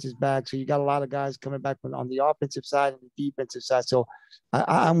defense is back. So you got a lot of guys coming back on the offensive side and the defensive side. So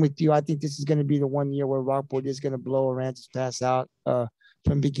I'm with you. I think this is going to be the 1 year where Rockport is going to blow Aransas Pass out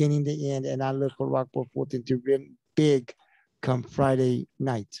from beginning to end. And I look for Rockport-Fulron to win big come Friday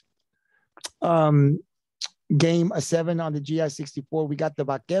night. Game 7 on the GI-64. We got the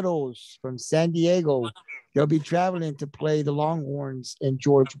Vaqueros from San Diego. They'll be traveling to play the Longhorns in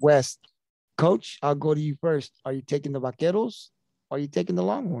George West. Coach, I'll go to you first. Are you taking the Vaqueros? Or are you taking the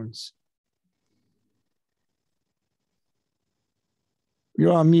Longhorns?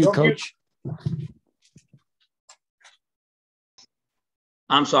 You're on mute, Coach.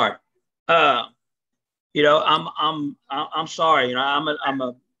 I'm sorry. I'm sorry. I'm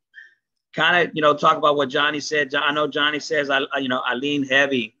a kind of talk about what Johnny said. I know Johnny says I lean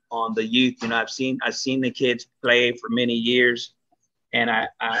heavy on the youth. I've seen the kids play for many years. And I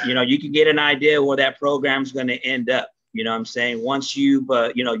you can get an idea where that program's going to end up. You know what I'm saying? Once you've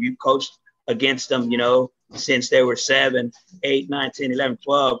coached against them, since they were 7, 8, 9, 10, 11,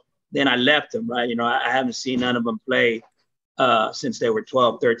 12, then I left them, right? I haven't seen none of them play since they were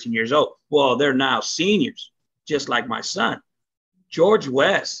 12, 13 years old. Well, they're now seniors, just like my son. George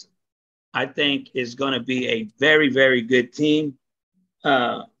West, I think, is going to be a very, very good team.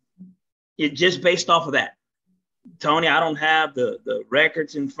 It just based off of that. Tony, I don't have the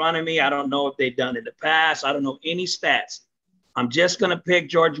records in front of me. I don't know if they've done it in the past. I don't know any stats. I'm just going to pick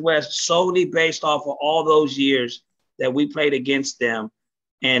George West solely based off of all those years that we played against them.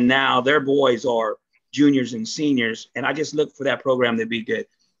 And now their boys are juniors and seniors. And I just look for that program to be good.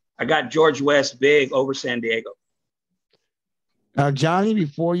 I got George West big over San Diego. Now, Johnny,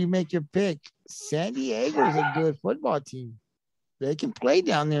 before you make your pick, San Diego is a good football team. They can play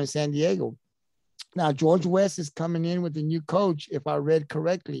down there in San Diego. Now, George West is coming in with a new coach, if I read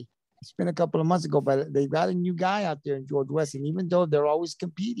correctly. It's been a couple of months ago, but they've got a new guy out there in George West. And even though they're always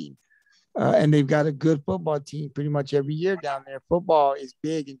competing, and they've got a good football team pretty much every year down there, football is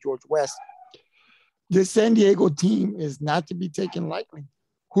big in George West. This San Diego team is not to be taken lightly.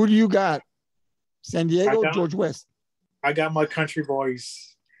 Who do you got? San Diego or George West? I got my country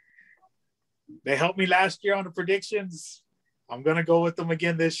boys. They helped me last year on the predictions. I'm going to go with them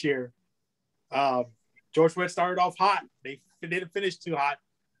again this year. George West started off hot. They didn't finish too hot.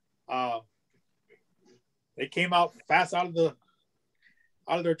 They came out fast out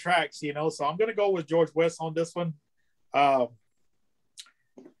of their tracks, So I'm gonna go with George West on this one.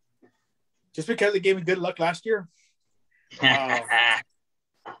 Just because they gave me good luck last year. I'm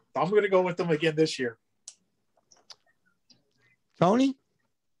gonna go with them again this year. Tony?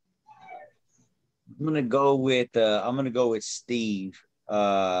 I'm gonna go with Steve.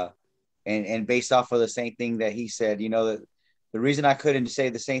 And based off of the same thing that he said, the reason I couldn't say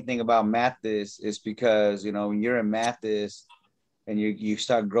the same thing about Mathis is because, when you're in Mathis and you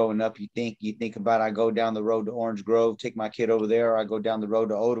start growing up, you think about, I go down the road to Orange Grove, take my kid over there, or I go down the road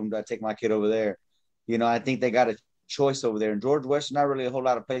to Odom, do I take my kid over there? I think they got a choice over there. And George West, not really a whole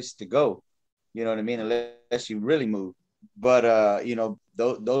lot of places to go, you know what I mean, unless you really move. But,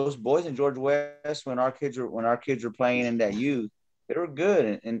 those boys in George West, when our kids were playing in that youth, they were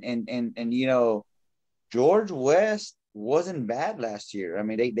good. And George West wasn't bad last year. I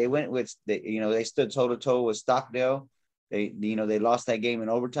mean, they went with, they stood toe-to-toe with Stockdale. They lost that game in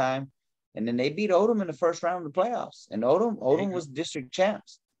overtime. And then they beat Odom in the first round of the playoffs. And Odom was district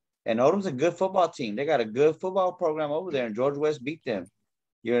champs. And Odom's a good football team. They got a good football program over there, and George West beat them.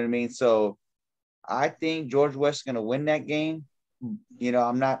 You know what I mean? So I think George West is going to win that game. you know,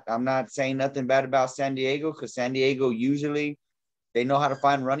 I'm not saying nothing bad about San Diego, because San Diego usually they know how to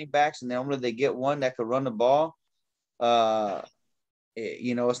find running backs, and normally they get one that could run the ball.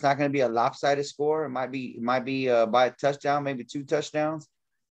 You know, it's not going to be a lopsided score. It might be by a touchdown, maybe 2 touchdowns.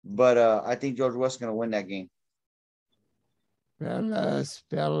 But I think George West is going to win that game. Fellas.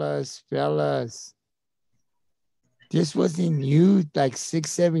 This wasn't new like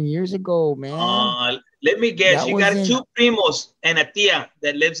 6-7 years ago, man. Let me guess. That You got wasn't- 2 primos and a tia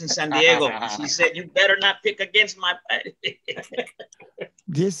that lives in San Diego. She said, you better not pick against my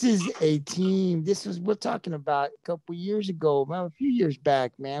This is a team. This was we're talking about a couple years ago, man, a few years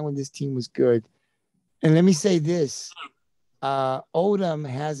back, man, when this team was good. And let me say this. Odom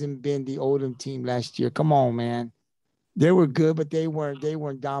hasn't been the Odom team last year. Come on, man. They were good, but they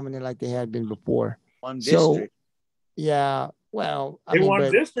weren't dominant like they had been before. One district. Yeah, well, they won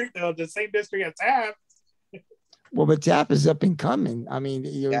district, the same district as Taft. Well, but Tap is up and coming. I mean,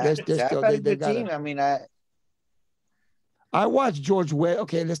 they're still they got team. I mean, I watched George West.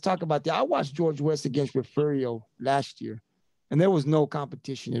 Okay, let's talk about that. I watched George West against Refugio last year, and there was no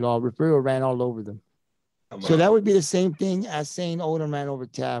competition at all. Refugio ran all over them. So that would be the same thing as saying Odom ran over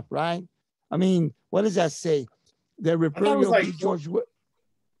Taft, right? I mean, what does that say? That Refugio beat George West.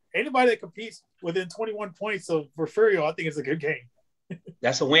 Anybody that competes within 21 points of Refugio, I think it's a good game.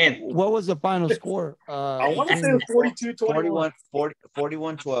 That's a win. What was the final score? I want to say it was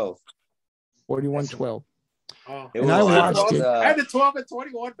 41-12. 41-12. Oh. And I watched it. I had the 12 and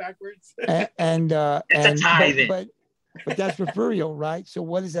 21 backwards. But that's Refugio, right? So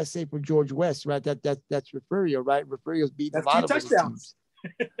what does that say for George West, right? That's Refugio, right? Refugio's beating a lot of touchdowns.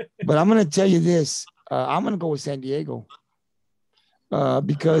 But I'm going to tell you this. I'm going to go with San Diego.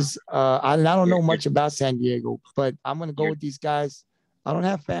 Because I don't know much about San Diego, but I'm going to go with these guys. I don't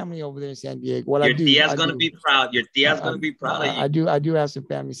have family over there in San Diego. Well, your tia's going to be proud. Your tia's going to be proud of you. I do have some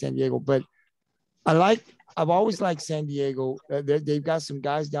family in San Diego, but I've always liked San Diego. They've got some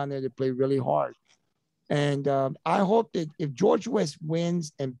guys down there that play really hard. And I hope that if George West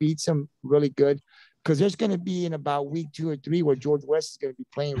wins and beats them really good, because there's going to be in about week 2 or 3 where George West is going to be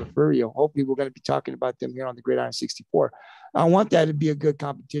playing Refugio. Hopefully, we're going to be talking about them here on the Gridiron 64. I want that to be a good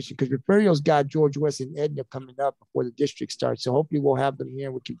competition because Refugio's got George West and Edna coming up before the district starts. So hopefully, we'll have them here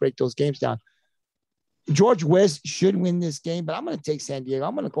and we can break those games down. George West should win this game, but I'm going to take San Diego.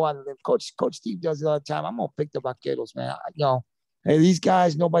 I'm going to go out and live. Coach Steve does it all the time. I'm going to pick the Vaqueros, man. Hey, these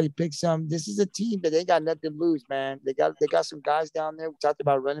guys, nobody picks them. This is a team that they got nothing to lose, man. They got some guys down there. We talked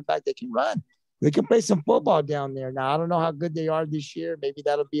about running back. They can run. They can play some football down there. Now, I don't know how good they are this year. Maybe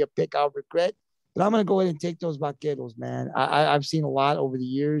that'll be a pick I'll regret. But I'm going to go ahead and take those Vaqueros, man. I've seen a lot over the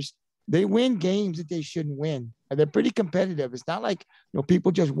years. They win games that they shouldn't win. And they're pretty competitive. It's not like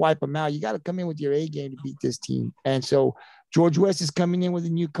people just wipe them out. You got to come in with your A game to beat this team. And so George West is coming in with a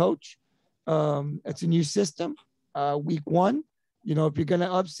new coach. It's a new system. Week 1. If you're going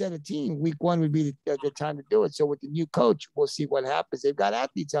to upset a team, week 1 would be the time to do it. So with the new coach, we'll see what happens. They've got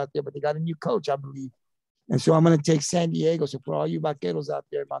athletes out there, but they got a new coach, I believe. And so I'm going to take San Diego. So for all you Vaqueros out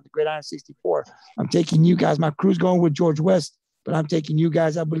there on the Gridiron 64, I'm taking you guys. My crew's going with George West, but I'm taking you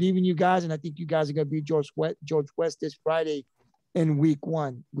guys. I believe in you guys, and I think you guys are going to beat George West this Friday in week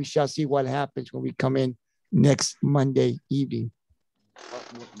 1. We shall see what happens when we come in next Monday evening.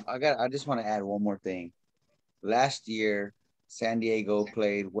 I just want to add one more thing. Last year, San Diego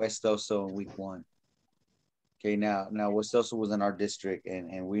played West Oso in week 1. Okay, now West Oso was in our district,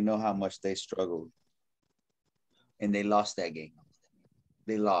 and we know how much they struggled. And they lost that game.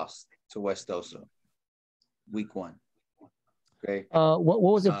 They lost to West Oso week 1. Okay. What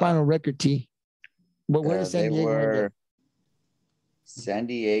was the final record, T? Where did San Diego end up? San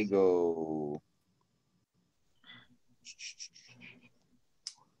Diego.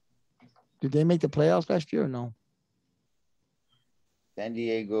 Did they make the playoffs last year or no? San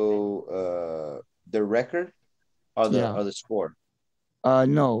Diego, the record or the score?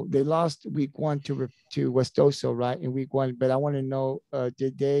 No, they lost week 1 to West Oso, right? In week 1, but I want to know,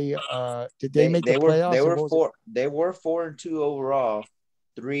 did they make the playoffs? They were 4-2 overall,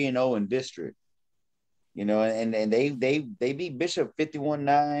 3-0 in district. And they beat Bishop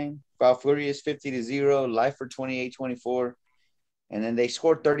 51-9, Valfurious 50-0, Lifer 28-24, and then they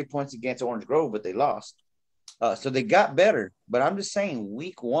scored 30 points against Orange Grove, but they lost. So they got better, but I'm just saying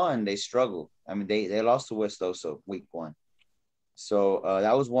week 1 they struggled. I mean, they lost to West Oso week 1. So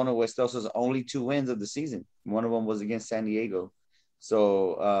that was one of West Oso's only 2 wins of the season. One of them was against San Diego.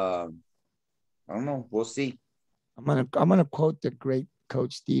 So I don't know. We'll see. I'm gonna quote the great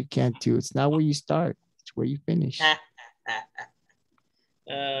coach Steve Cantu. It's not where you start, it's where you finish.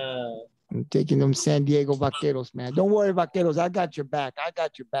 I'm taking them San Diego Vaqueros, man. Don't worry, Vaqueros. I got your back.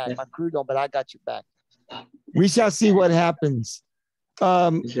 My crew don't, but I got your back. We shall see what happens.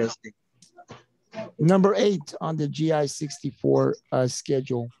 Number 8 on the GI 64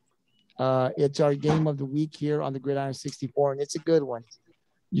 schedule. It's our game of the week here on the Gridiron 64, and it's a good one.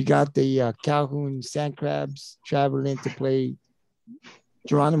 You got the Calhoun Sandcrabs traveling to play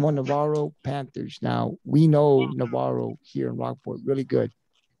Geronimo Navarro Panthers. Now, we know Navarro here in Rockport really good.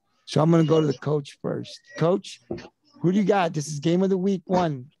 So I'm going to go to the coach first. Coach, who do you got? This is game of the week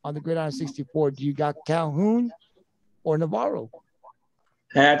 1 on the Gridiron 64. Do you got Calhoun or Navarro?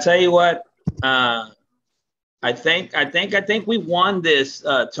 I tell you what, I think we won this,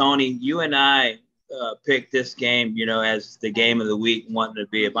 Tony. You and I picked this game, as the game of the week wanted to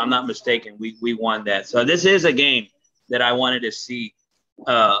be. If I'm not mistaken, we won that. So this is a game that I wanted to see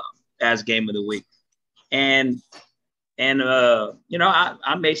as game of the week. And I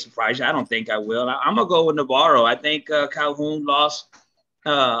may surprise you. I don't think I will. I'm going to go with Navarro. I think Calhoun lost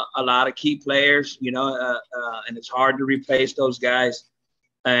a lot of key players, and it's hard to replace those guys.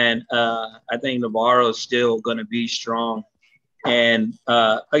 And I think Navarro is still going to be strong. And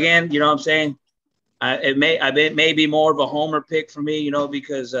again, you know what I'm saying? It may be more of a homer pick for me,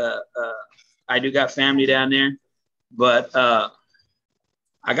 because I do got family down there. But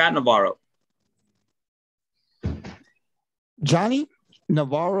I got Navarro. Johnny,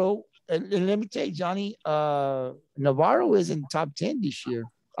 Navarro, and let me tell you, Johnny, Navarro is in top 10 this year.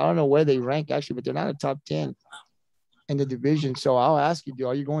 I don't know where they rank, actually, but they're not in top 10 in the division. So I'll ask you,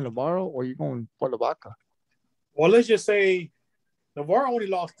 are you going Navarro or are you going Puerto Vaca? Well, let's just say Navarro only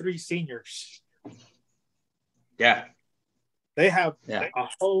lost 3 seniors. Yeah. They have a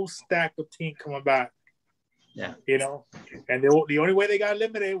whole stack of team coming back. Yeah. And the only way they got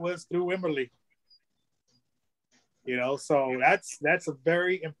eliminated was through Wimberley. So that's a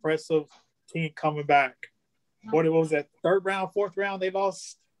very impressive team coming back. What was that, 3rd round, 4th round they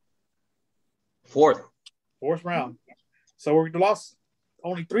lost? 4th round. So we lost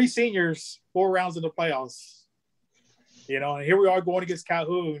only 3 seniors, 4 rounds in the playoffs. And here we are going against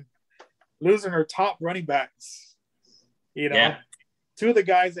Calhoun, losing her top running backs. 2 of the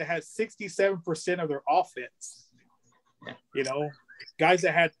guys that had 67% of their offense. Guys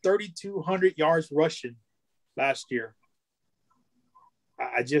that had 3,200 yards rushing last year.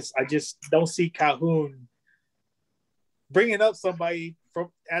 I just don't see Calhoun bringing up somebody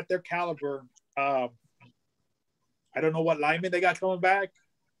from at their caliber. I don't know what linemen they got coming back,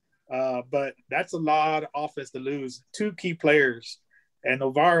 but that's a lot of offense to lose. 2 key players, and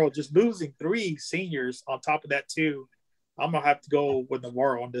Navarro just losing 3 seniors on top of that too. I'm gonna have to go with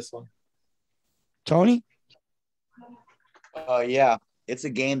Navarro on this one. Tony? Yeah, it's a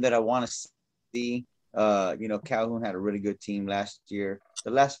game that I want to see. Calhoun had a really good team last year,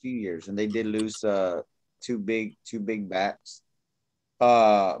 the last few years, and they did lose 2 big backs.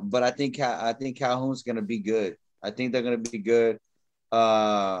 But I think Calhoun's gonna be good. I think they're gonna be good.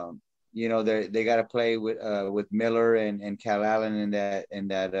 They got to play with Miller and Calallen in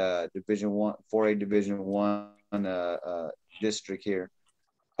that Division 1, 4A Division 1 district here.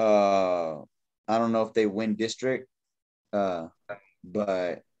 I don't know if they win district, but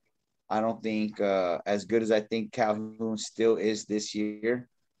I don't think as good as I think Calhoun still is this year.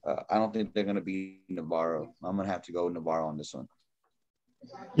 I don't think they're going to beat Navarro. I'm going to have to go with Navarro on this one.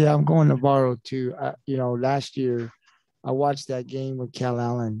 Yeah, I'm going Navarro too. Last year I watched that game with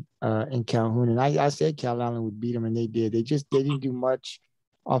Calallen and Calhoun, and I said Calallen would beat them, and they did. They didn't do much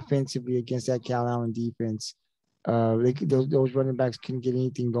offensively against that Calallen defense. Those running backs couldn't get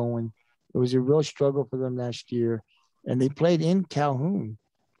anything going. It was a real struggle for them last year, and they played in Calhoun.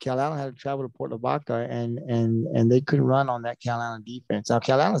 Calallen had to travel to Puerto Vaca, and they couldn't run on that Calallen defense. Now,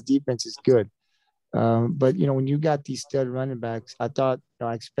 Calallen's defense is good. But when you got these stud running backs, I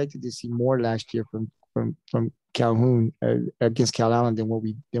expected to see more last year from Calhoun against Calallen than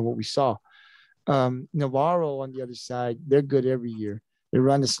what we saw. Navarro on the other side, they're good every year. They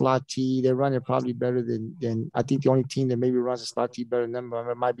run the slot T. They run it probably better than I think the only team that maybe runs the slot T better than them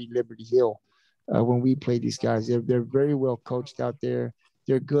might be Liberty Hill. When we play these guys, they're very well coached out there.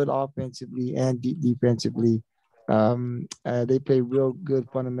 They're good offensively and defensively. They play real good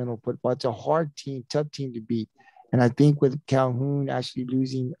fundamental football. It's a hard team, tough team to beat. And I think with Calhoun actually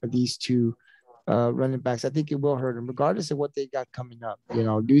losing these 2 running backs, I think it will hurt them, regardless of what they got coming up.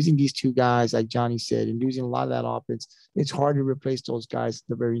 Losing these 2 guys, like Johnny said, and losing a lot of that offense, it's hard to replace those guys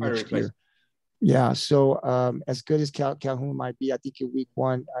the very next year. Yeah, so as good as Calhoun might be, I think in week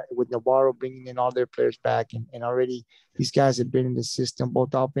 1, with Navarro bringing in all their players back, and already these guys have been in the system, both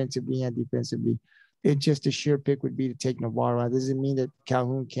offensively and defensively, it just a sure pick would be to take Navarro. That doesn't mean that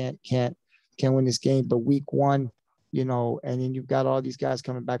Calhoun can't can win this game. But week one, you know, and then you've got all these guys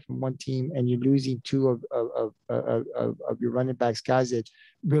coming back from one team, and you're losing two of your running backs, guys that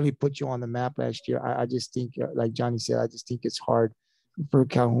really put you on the map last year. I just think, like Johnny said, I just think it's hard for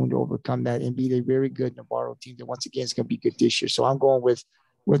Calhoun to overcome that and beat a very good Navarro team that once again is going to be good this year. So I'm going with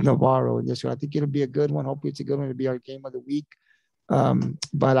Navarro in this one. I think it'll be a good one. Hopefully it's a good one to be our game of the week.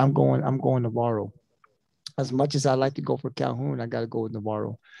 But I'm going Navarro. As much as I like to go for Calhoun, I got to go with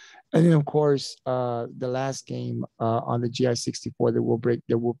Navarro. And then, of course, the last game on the GI64 that we'll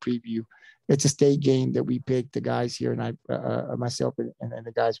preview. It's a state game that we pick, the guys here, and myself and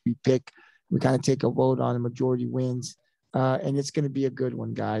the guys we pick. We kind of take a vote on the majority wins. And it's going to be a good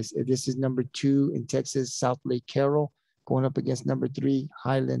one, guys. This is number 2 in Texas, Southlake Carroll, going up against number 3,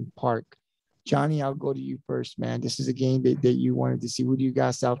 Highland Park. Johnny, I'll go to you first, man. This is a game that you wanted to see. Who do you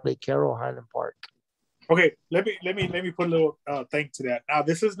got, Southlake Carroll, Highland Park? Okay, let me put a little thing to that. Now,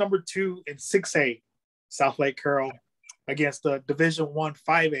 this is number 2 in 6A, Southlake Carroll, against the Division 1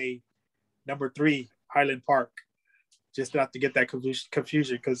 5A, number 3, Highland Park. Just not to get that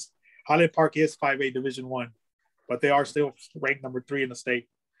confusion, because Highland Park is 5A Division 1, but they are still ranked number 3 in the state.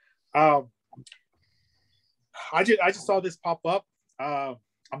 I just saw this pop up. I'm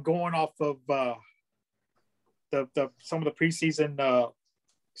going off of some of the preseason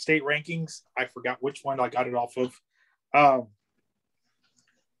state rankings. I forgot which one I got it off of.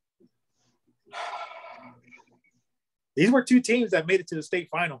 These were 2 teams that made it to the state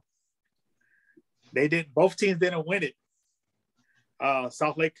final. Both teams didn't win it.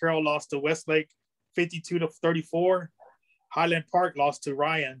 Southlake Carroll lost to Westlake 52-34. Highland Park lost to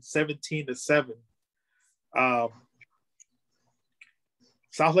Ryan 17-7.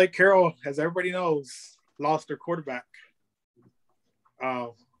 Southlake Carroll, as everybody knows, lost their quarterback.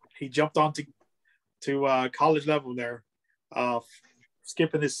 He jumped on to college level there,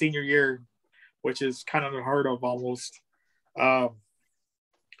 skipping his senior year, which is kind of unheard of almost. I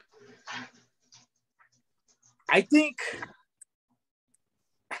think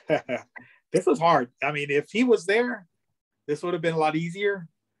this was hard. I mean, if he was there, this would have been a lot easier.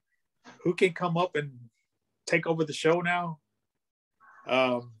 Who can come up and take over the show now?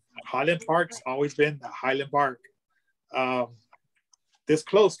 Highland Park's always been the Highland Park. This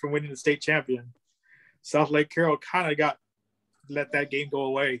close from winning the state champion. Southlake Carroll kind of let that game go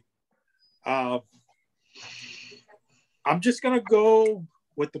away. I'm just going to go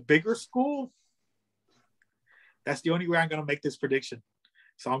with the bigger school. That's the only way I'm going to make this prediction.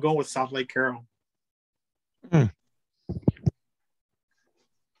 So I'm going with Southlake Carroll.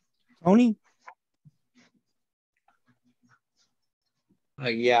 Tony?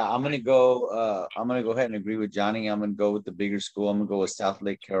 Yeah, I'm gonna go ahead and agree with Johnny. I'm gonna go with the bigger school. I'm gonna go with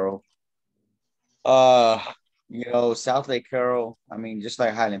Southlake Carroll. Southlake Carroll, I mean, just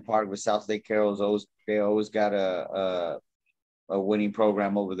like Highland Park, but Southlake Carroll's always got a winning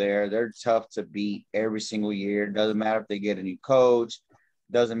program over there. They're tough to beat every single year. Doesn't matter if they get a new coach,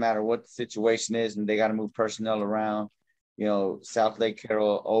 doesn't matter what the situation is, and they got to move personnel around. You know, Southlake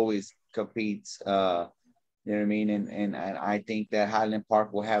Carroll always competes. You know what I mean? And I think that Highland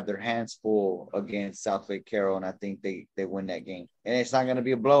Park will have their hands full against Southlake Carroll, and I think they win that game. And it's not going to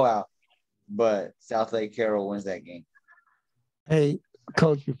be a blowout, but Southlake Carroll wins that game. Hey,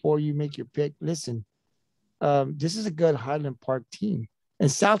 Coach, before you make your pick, listen, this is a good Highland Park team.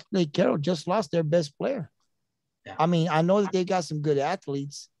 And Southlake Carroll just lost their best player. Yeah. I mean, I know that they got some good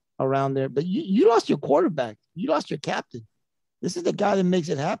athletes around there, but you lost your quarterback. You lost your captain. This is the guy that makes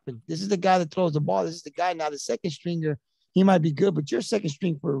it happen. This is the guy that throws the ball. This is the guy now, the second stringer. He might be good, but you're second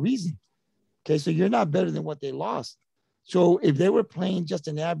string for a reason. Okay, so you're not better than what they lost. So if they were playing just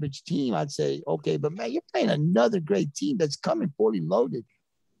an average team, I'd say, okay, but man, you're playing another great team that's coming fully loaded.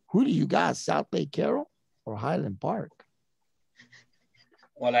 Who do you got, Southlake Carroll or Highland Park?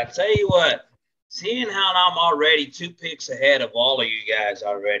 Well, I tell you what, seeing how I'm already 2 picks ahead of all of you guys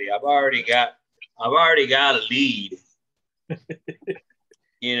already, I've already got a lead.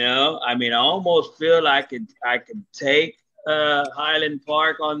 You know, I mean, I almost feel I could take Highland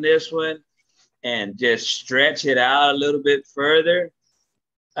Park on this one and just stretch it out a little bit further.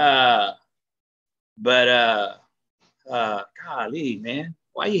 But golly, man,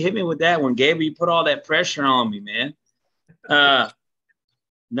 why you hit me with that one, Gabriel? You put all that pressure on me, man.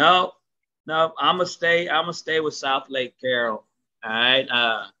 No, I'm gonna stay with Southlake Carroll. All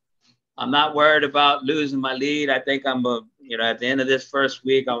right. I'm not worried about losing my lead. I think at the end of this first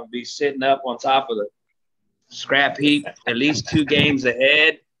week, I'm gonna be sitting up on top of the scrap heap, at least 2 games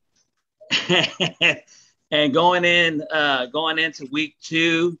ahead. And going into week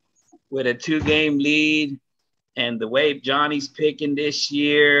 2 with a 2-game lead, and the way Johnny's picking this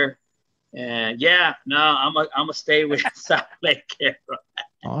year, And yeah, no, I'm gonna stay with Southlake, Carroll.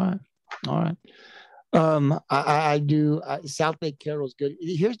 All right. I do. Southlake Carroll is good.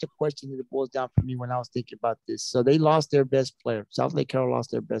 Here's the question that it boils down for me when I was thinking about this. So they lost their best player. Southlake Carroll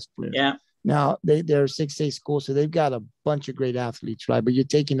lost their best player. Yeah. Now they're a 6A school, so they've got a bunch of great athletes, right? But you're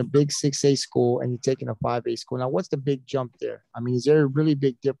taking a big 6A school and you're taking a 5A school. Now, what's the big jump there? I mean, is there a really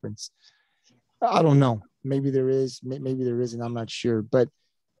big difference? I don't know. Maybe there is. Maybe there isn't. I'm not sure. But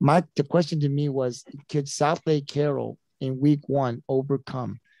the question to me was, could Southlake Carroll in week 1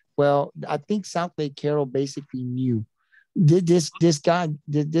 overcome? Well, I think Southlake Carroll basically knew. This guy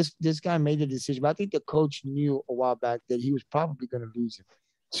made a decision, but I think the coach knew a while back that he was probably going to lose him.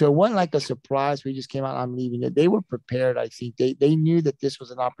 So it wasn't like a surprise. We just came out, I'm leaving it. They were prepared. I think they knew that this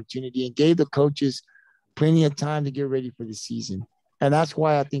was an opportunity and gave the coaches plenty of time to get ready for the season. And that's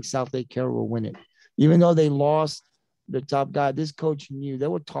why I think Southlake Carroll will win it. Even though they lost their top guy, this coach knew. There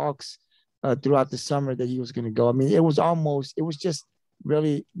were talks throughout the summer that he was going to go. I mean, it was just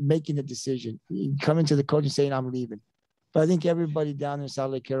really making a decision, coming to the coach and saying, I'm leaving. But I think everybody down in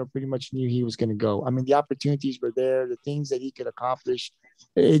Southlake Carroll pretty much knew he was going to go. I mean, the opportunities were there, the things that he could accomplish.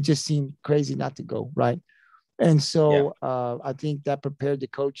 It just seemed crazy not to go, right? And so I think that prepared the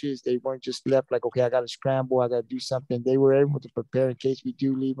coaches. They weren't just left like, okay, I got to scramble, I got to do something. They were able to prepare in case we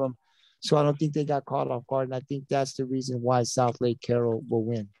do leave them. So I don't think they got caught off guard. And I think that's the reason why Southlake Carroll will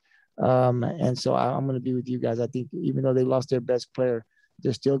win. And so I'm going to be with you guys. I think even though they lost their best player,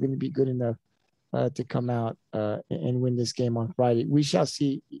 they're still going to be good enough to come out and win this game on Friday. We shall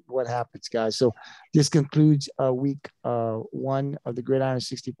see what happens, guys. So this concludes week 1 of the Gridiron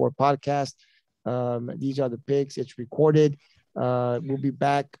 64 podcast. These are the picks. It's recorded. We'll be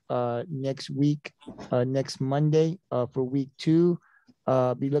back next week, next Monday for week 2.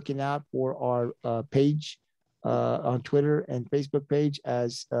 Be looking out for our page on Twitter and Facebook page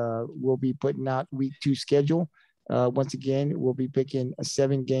as we'll be putting out week 2 schedule. Once again, we'll be picking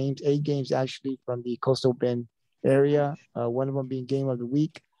 8 games actually from the Coastal Bend area, one of them being game of the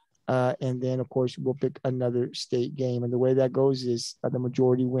week. And then, of course, we'll pick another state game. And the way that goes is the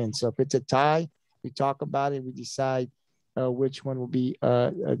majority wins. So if it's a tie, we talk about it. We decide which one will be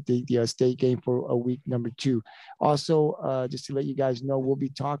the state game for week number 2. Also, just to let you guys know, we'll be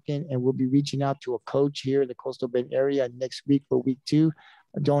talking and we'll be reaching out to a coach here in the Coastal Bend area next week for week 2.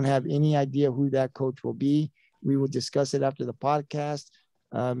 I don't have any idea who that coach will be. We will discuss it after the podcast.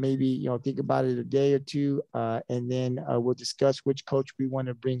 Maybe, think about it a day or two, and then we'll discuss which coach we want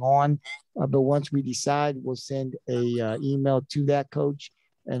to bring on. But once we decide, we'll send a email to that coach,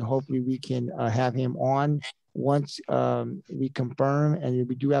 and hopefully we can have him on. Once we confirm, and if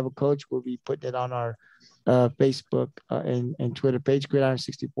we do have a coach, we'll be putting it on our Facebook and Twitter page, Gridiron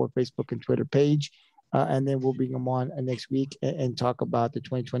 64 Facebook and Twitter page. And then we'll bring him on next week and talk about the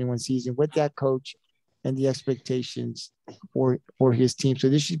 2021 season with that coach and the expectations for his team. So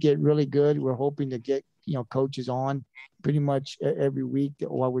this should get really good. We're hoping to get, coaches on pretty much every week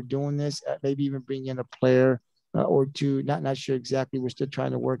while we're doing this, maybe even bring in a player or two. Not sure exactly. We're still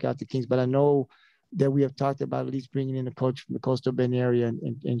trying to work out the kinks, but I know that we have talked about at least bringing in a coach from the Coastal Bend area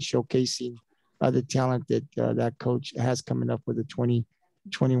and showcasing the talent that that coach has coming up for the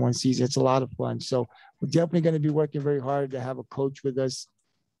 2021 season. It's a lot of fun. So we're definitely going to be working very hard to have a coach with us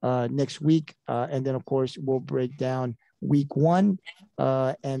next week. And then, of course, we'll break down week 1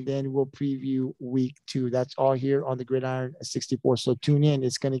 and then we'll preview week 2. That's all here on the Gridiron 64. So tune in.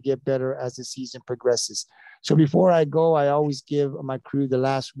 It's going to get better as the season progresses. So before I go, I always give my crew the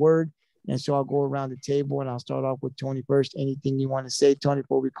last word. And so I'll go around the table and I'll start off with Tony first. Anything you want to say, Tony,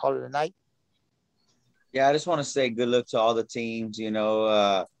 before we call it a night? Yeah, I just want to say good luck to all the teams. Good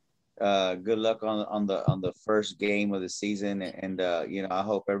luck on the first game of the season, and I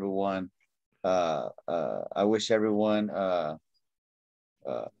hope everyone. I wish everyone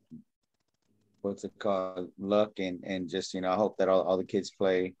what's it called, luck, and just I hope that all the kids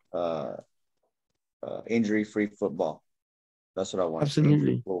play injury-free football. That's what I want.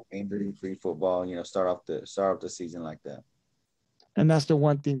 Absolutely, injury-free football. Start off the season like that. And that's the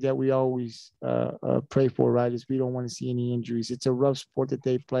one thing that we always pray for, right? Is we don't want to see any injuries. It's a rough sport that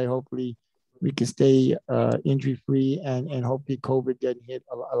they play. Hopefully, we can stay injury-free, and hopefully COVID doesn't hit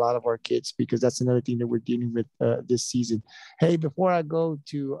a lot of our kids, because that's another thing that we're dealing with this season. Hey, before I go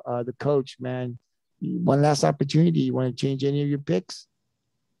to the coach, man, one last opportunity. You want to change any of your picks?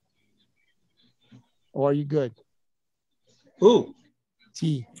 Or are you good? Who?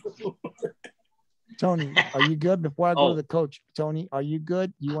 T. Tony, are you good? Before I go to the coach, Tony, are you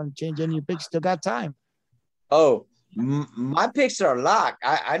good? You want to change any of your picks? Still got time. Oh, My picks are locked.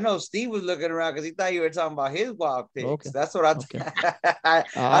 I know Steve was looking around because he thought you were talking about his wild picks. Okay. That's what I. Okay.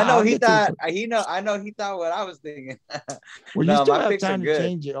 I know he thought. I know he thought what I was thinking. Well, no, you still my have picks time are to good.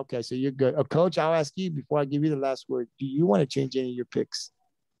 change it. Okay, so you're good. Coach, I'll ask you before I give you the last word. Do you want to change any of your picks?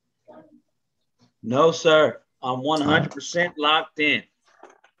 No, sir. I'm 100% locked in.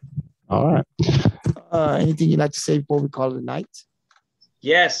 All right. Anything you'd like to say before we call it a night?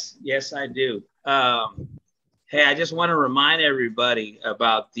 Yes, I do. Hey, I just want to remind everybody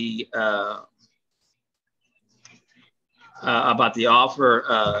about the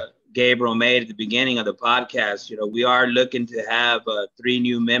offer Gabriel made at the beginning of the podcast. You know, we are looking to have 3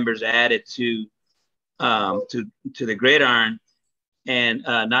 new members added to the Gridiron, and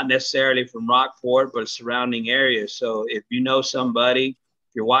not necessarily from Rockport, but surrounding areas. So if you know somebody,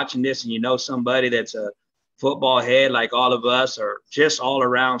 if you're watching this and you know somebody that's a football head like all of us, or just all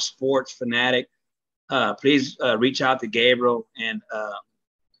around sports fanatic, please reach out to Gabriel, and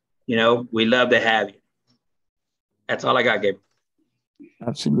you know, we love to have you. That's all I got, Gabriel.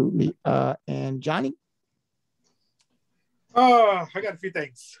 Absolutely. And Johnny? I got a few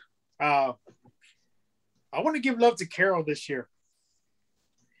things. I want to give love to Carroll this year.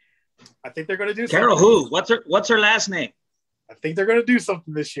 I think they're going to do Carroll something. who? What's her last name? I think they're going to do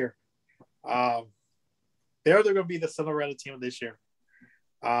something this year. They're going to be the Cinderella team this year.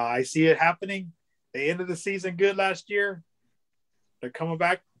 I see it happening. They ended the season good last year. They're coming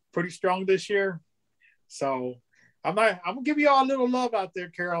back pretty strong this year. So I'm going to give y'all a little love out there,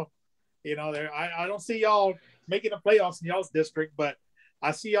 Carroll. You know, I don't see y'all making the playoffs in y'all's district, but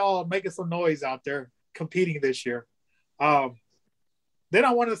I see y'all making some noise out there competing this year. Then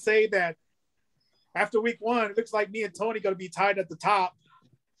I want to say that after week 1, it looks like me and Tony going to be tied at the top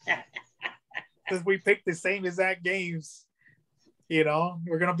because we picked the same exact games. You know,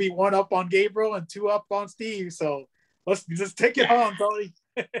 we're going to be 1 up on Gabriel and 2 up on Steve. So let's just take it on, Tony.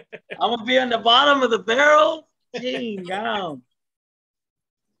 I'm going to be on the bottom of the barrel. Dang, God.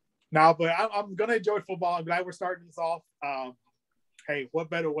 No, but I'm going to enjoy football. I'm glad we're starting this off. Hey, what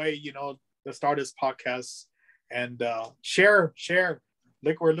better way, you know, to start this podcast and share.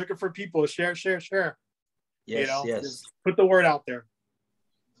 Look, we're looking for people. Share. Yes, you know, yes. just put the word out there.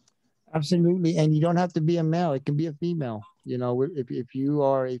 Absolutely. And you don't have to be a male. It can be a female. You know, if you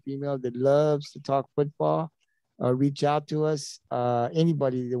are a female that loves to talk football, reach out to us.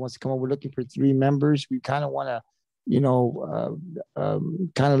 Anybody that wants to come on, we're looking for 3 members. We kind of want to, you know,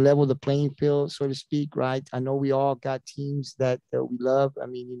 kind of level the playing field, so to speak, right? I know we all got teams that we love. I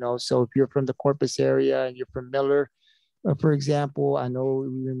mean, you know, so if you're from the Corpus area and you're from Miller, for example, I know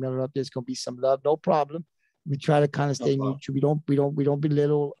we Miller up there's going to be some love, no problem. We try to kind of stay neutral. We don't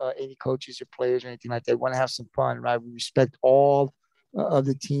belittle any coaches or players or anything like that. We want to have some fun, right? We respect all of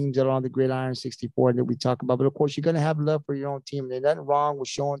the teams that are on the Gridiron 64 that we talk about. But of course, you're going to have love for your own team. There's nothing wrong with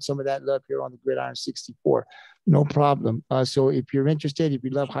showing some of that love here on the Gridiron 64. No problem. So if you're interested, if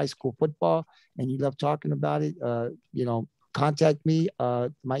you love high school football and you love talking about it, you know, contact me.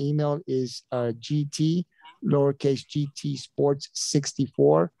 My email is GT, lowercase GT sports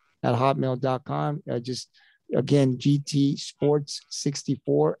 64 at hotmail.com. Just again, GT sports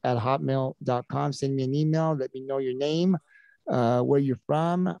 64 at hotmail.com. Send me an email. Let me know your name, where you're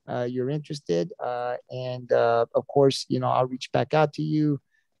from, you're interested. And of course, you know, I'll reach back out to you.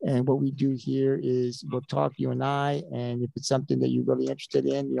 And what we do here is we'll talk, you and I, and if it's something that you're really interested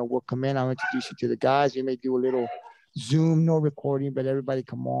in, you know, we'll come in. I'll introduce you to the guys. We may do a little Zoom, no recording, but everybody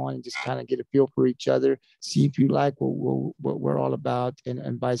come on and just kind of get a feel for each other, see if you like what we're all about,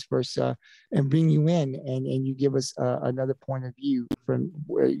 and vice versa, and bring you in and you give us another point of view from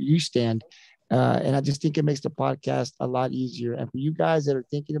where you stand. And I just think it makes the podcast a lot easier. And for you guys that are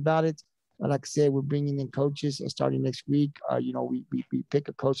thinking about it, like I said, we're bringing in coaches starting next week. You know, we pick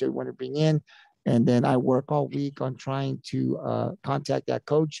a coach that we want to bring in, and then I work all week on trying to contact that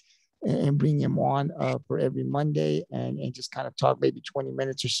coach and bring him on for every Monday and just kind of talk maybe 20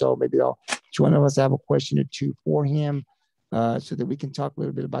 minutes or so. Maybe each one of us have a question or two for him so that we can talk a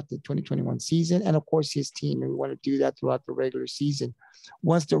little bit about the 2021 season and, of course, his team. And we want to do that throughout the regular season.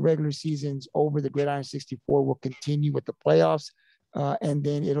 Once the regular season's over, the Gridiron 64 will continue with the playoffs. And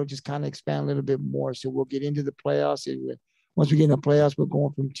then it'll just kind of expand a little bit more. So we'll get into the playoffs. And once we get in the playoffs, we're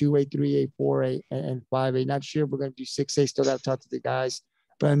going from 2A, 3A, 4A, and 5A. Not sure if we're going to do 6A. Still got to talk to the guys.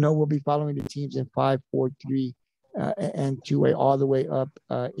 But I know we'll be following the teams in 5, 4, 3, and 2A all the way up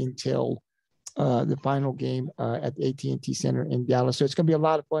until the final game at the AT&T Center in Dallas. So it's going to be a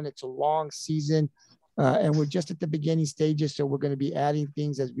lot of fun. It's a long season. And we're just at the beginning stages. So we're going to be adding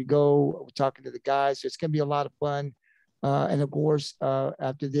things as we go. We're talking to the guys. So it's going to be a lot of fun. And of course,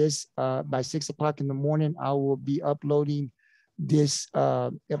 after this, by 6 o'clock in the morning, I will be uploading this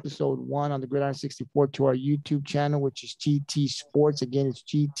episode 1 on the Gridiron 64 to our YouTube channel, which is GT Sports. Again, it's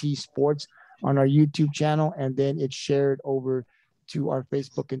GT Sports on our YouTube channel, and then it's shared over to our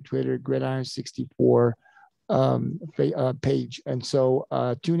Facebook and Twitter Gridiron 64 page. And so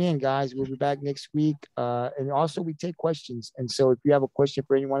tune in, guys. We'll be back next week. And also we take questions. And so if you have a question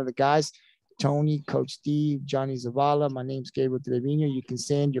for any one of the guys, Tony, Coach Steve, Johnny Zavala, my name's Gabriel Trevino, you can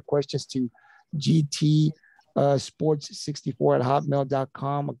send your questions to GT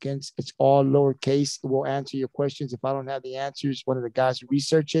sports64@hotmail.com. Again, it's all lowercase. We'll answer your questions. If I don't have the answers, one of the guys will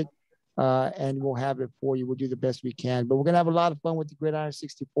research it, and we'll have it for you. We'll do the best we can. But we're going to have a lot of fun with the Gridiron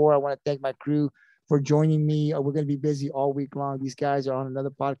 64. I want to thank my crew for joining me. We're going to be busy all week long. These guys are on another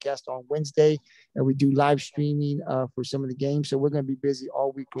podcast on Wednesday, and we do live streaming for some of the games. So we're going to be busy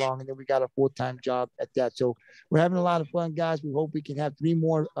all week long, and then we got a full-time job at that. So we're having a lot of fun, guys. We hope we can have 3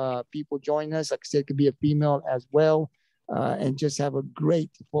 more people join us. Like I said, it could be a female as well, and just have a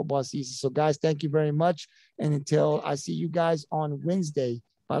great football season. So, guys, thank you very much. And until I see you guys on Wednesday,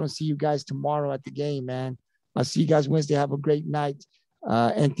 if I don't see you guys tomorrow at the game, man, I'll see you guys Wednesday. Have a great night.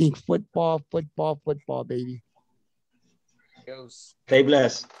 And think football, baby. Adios. Stay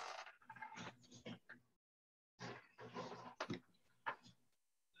blessed.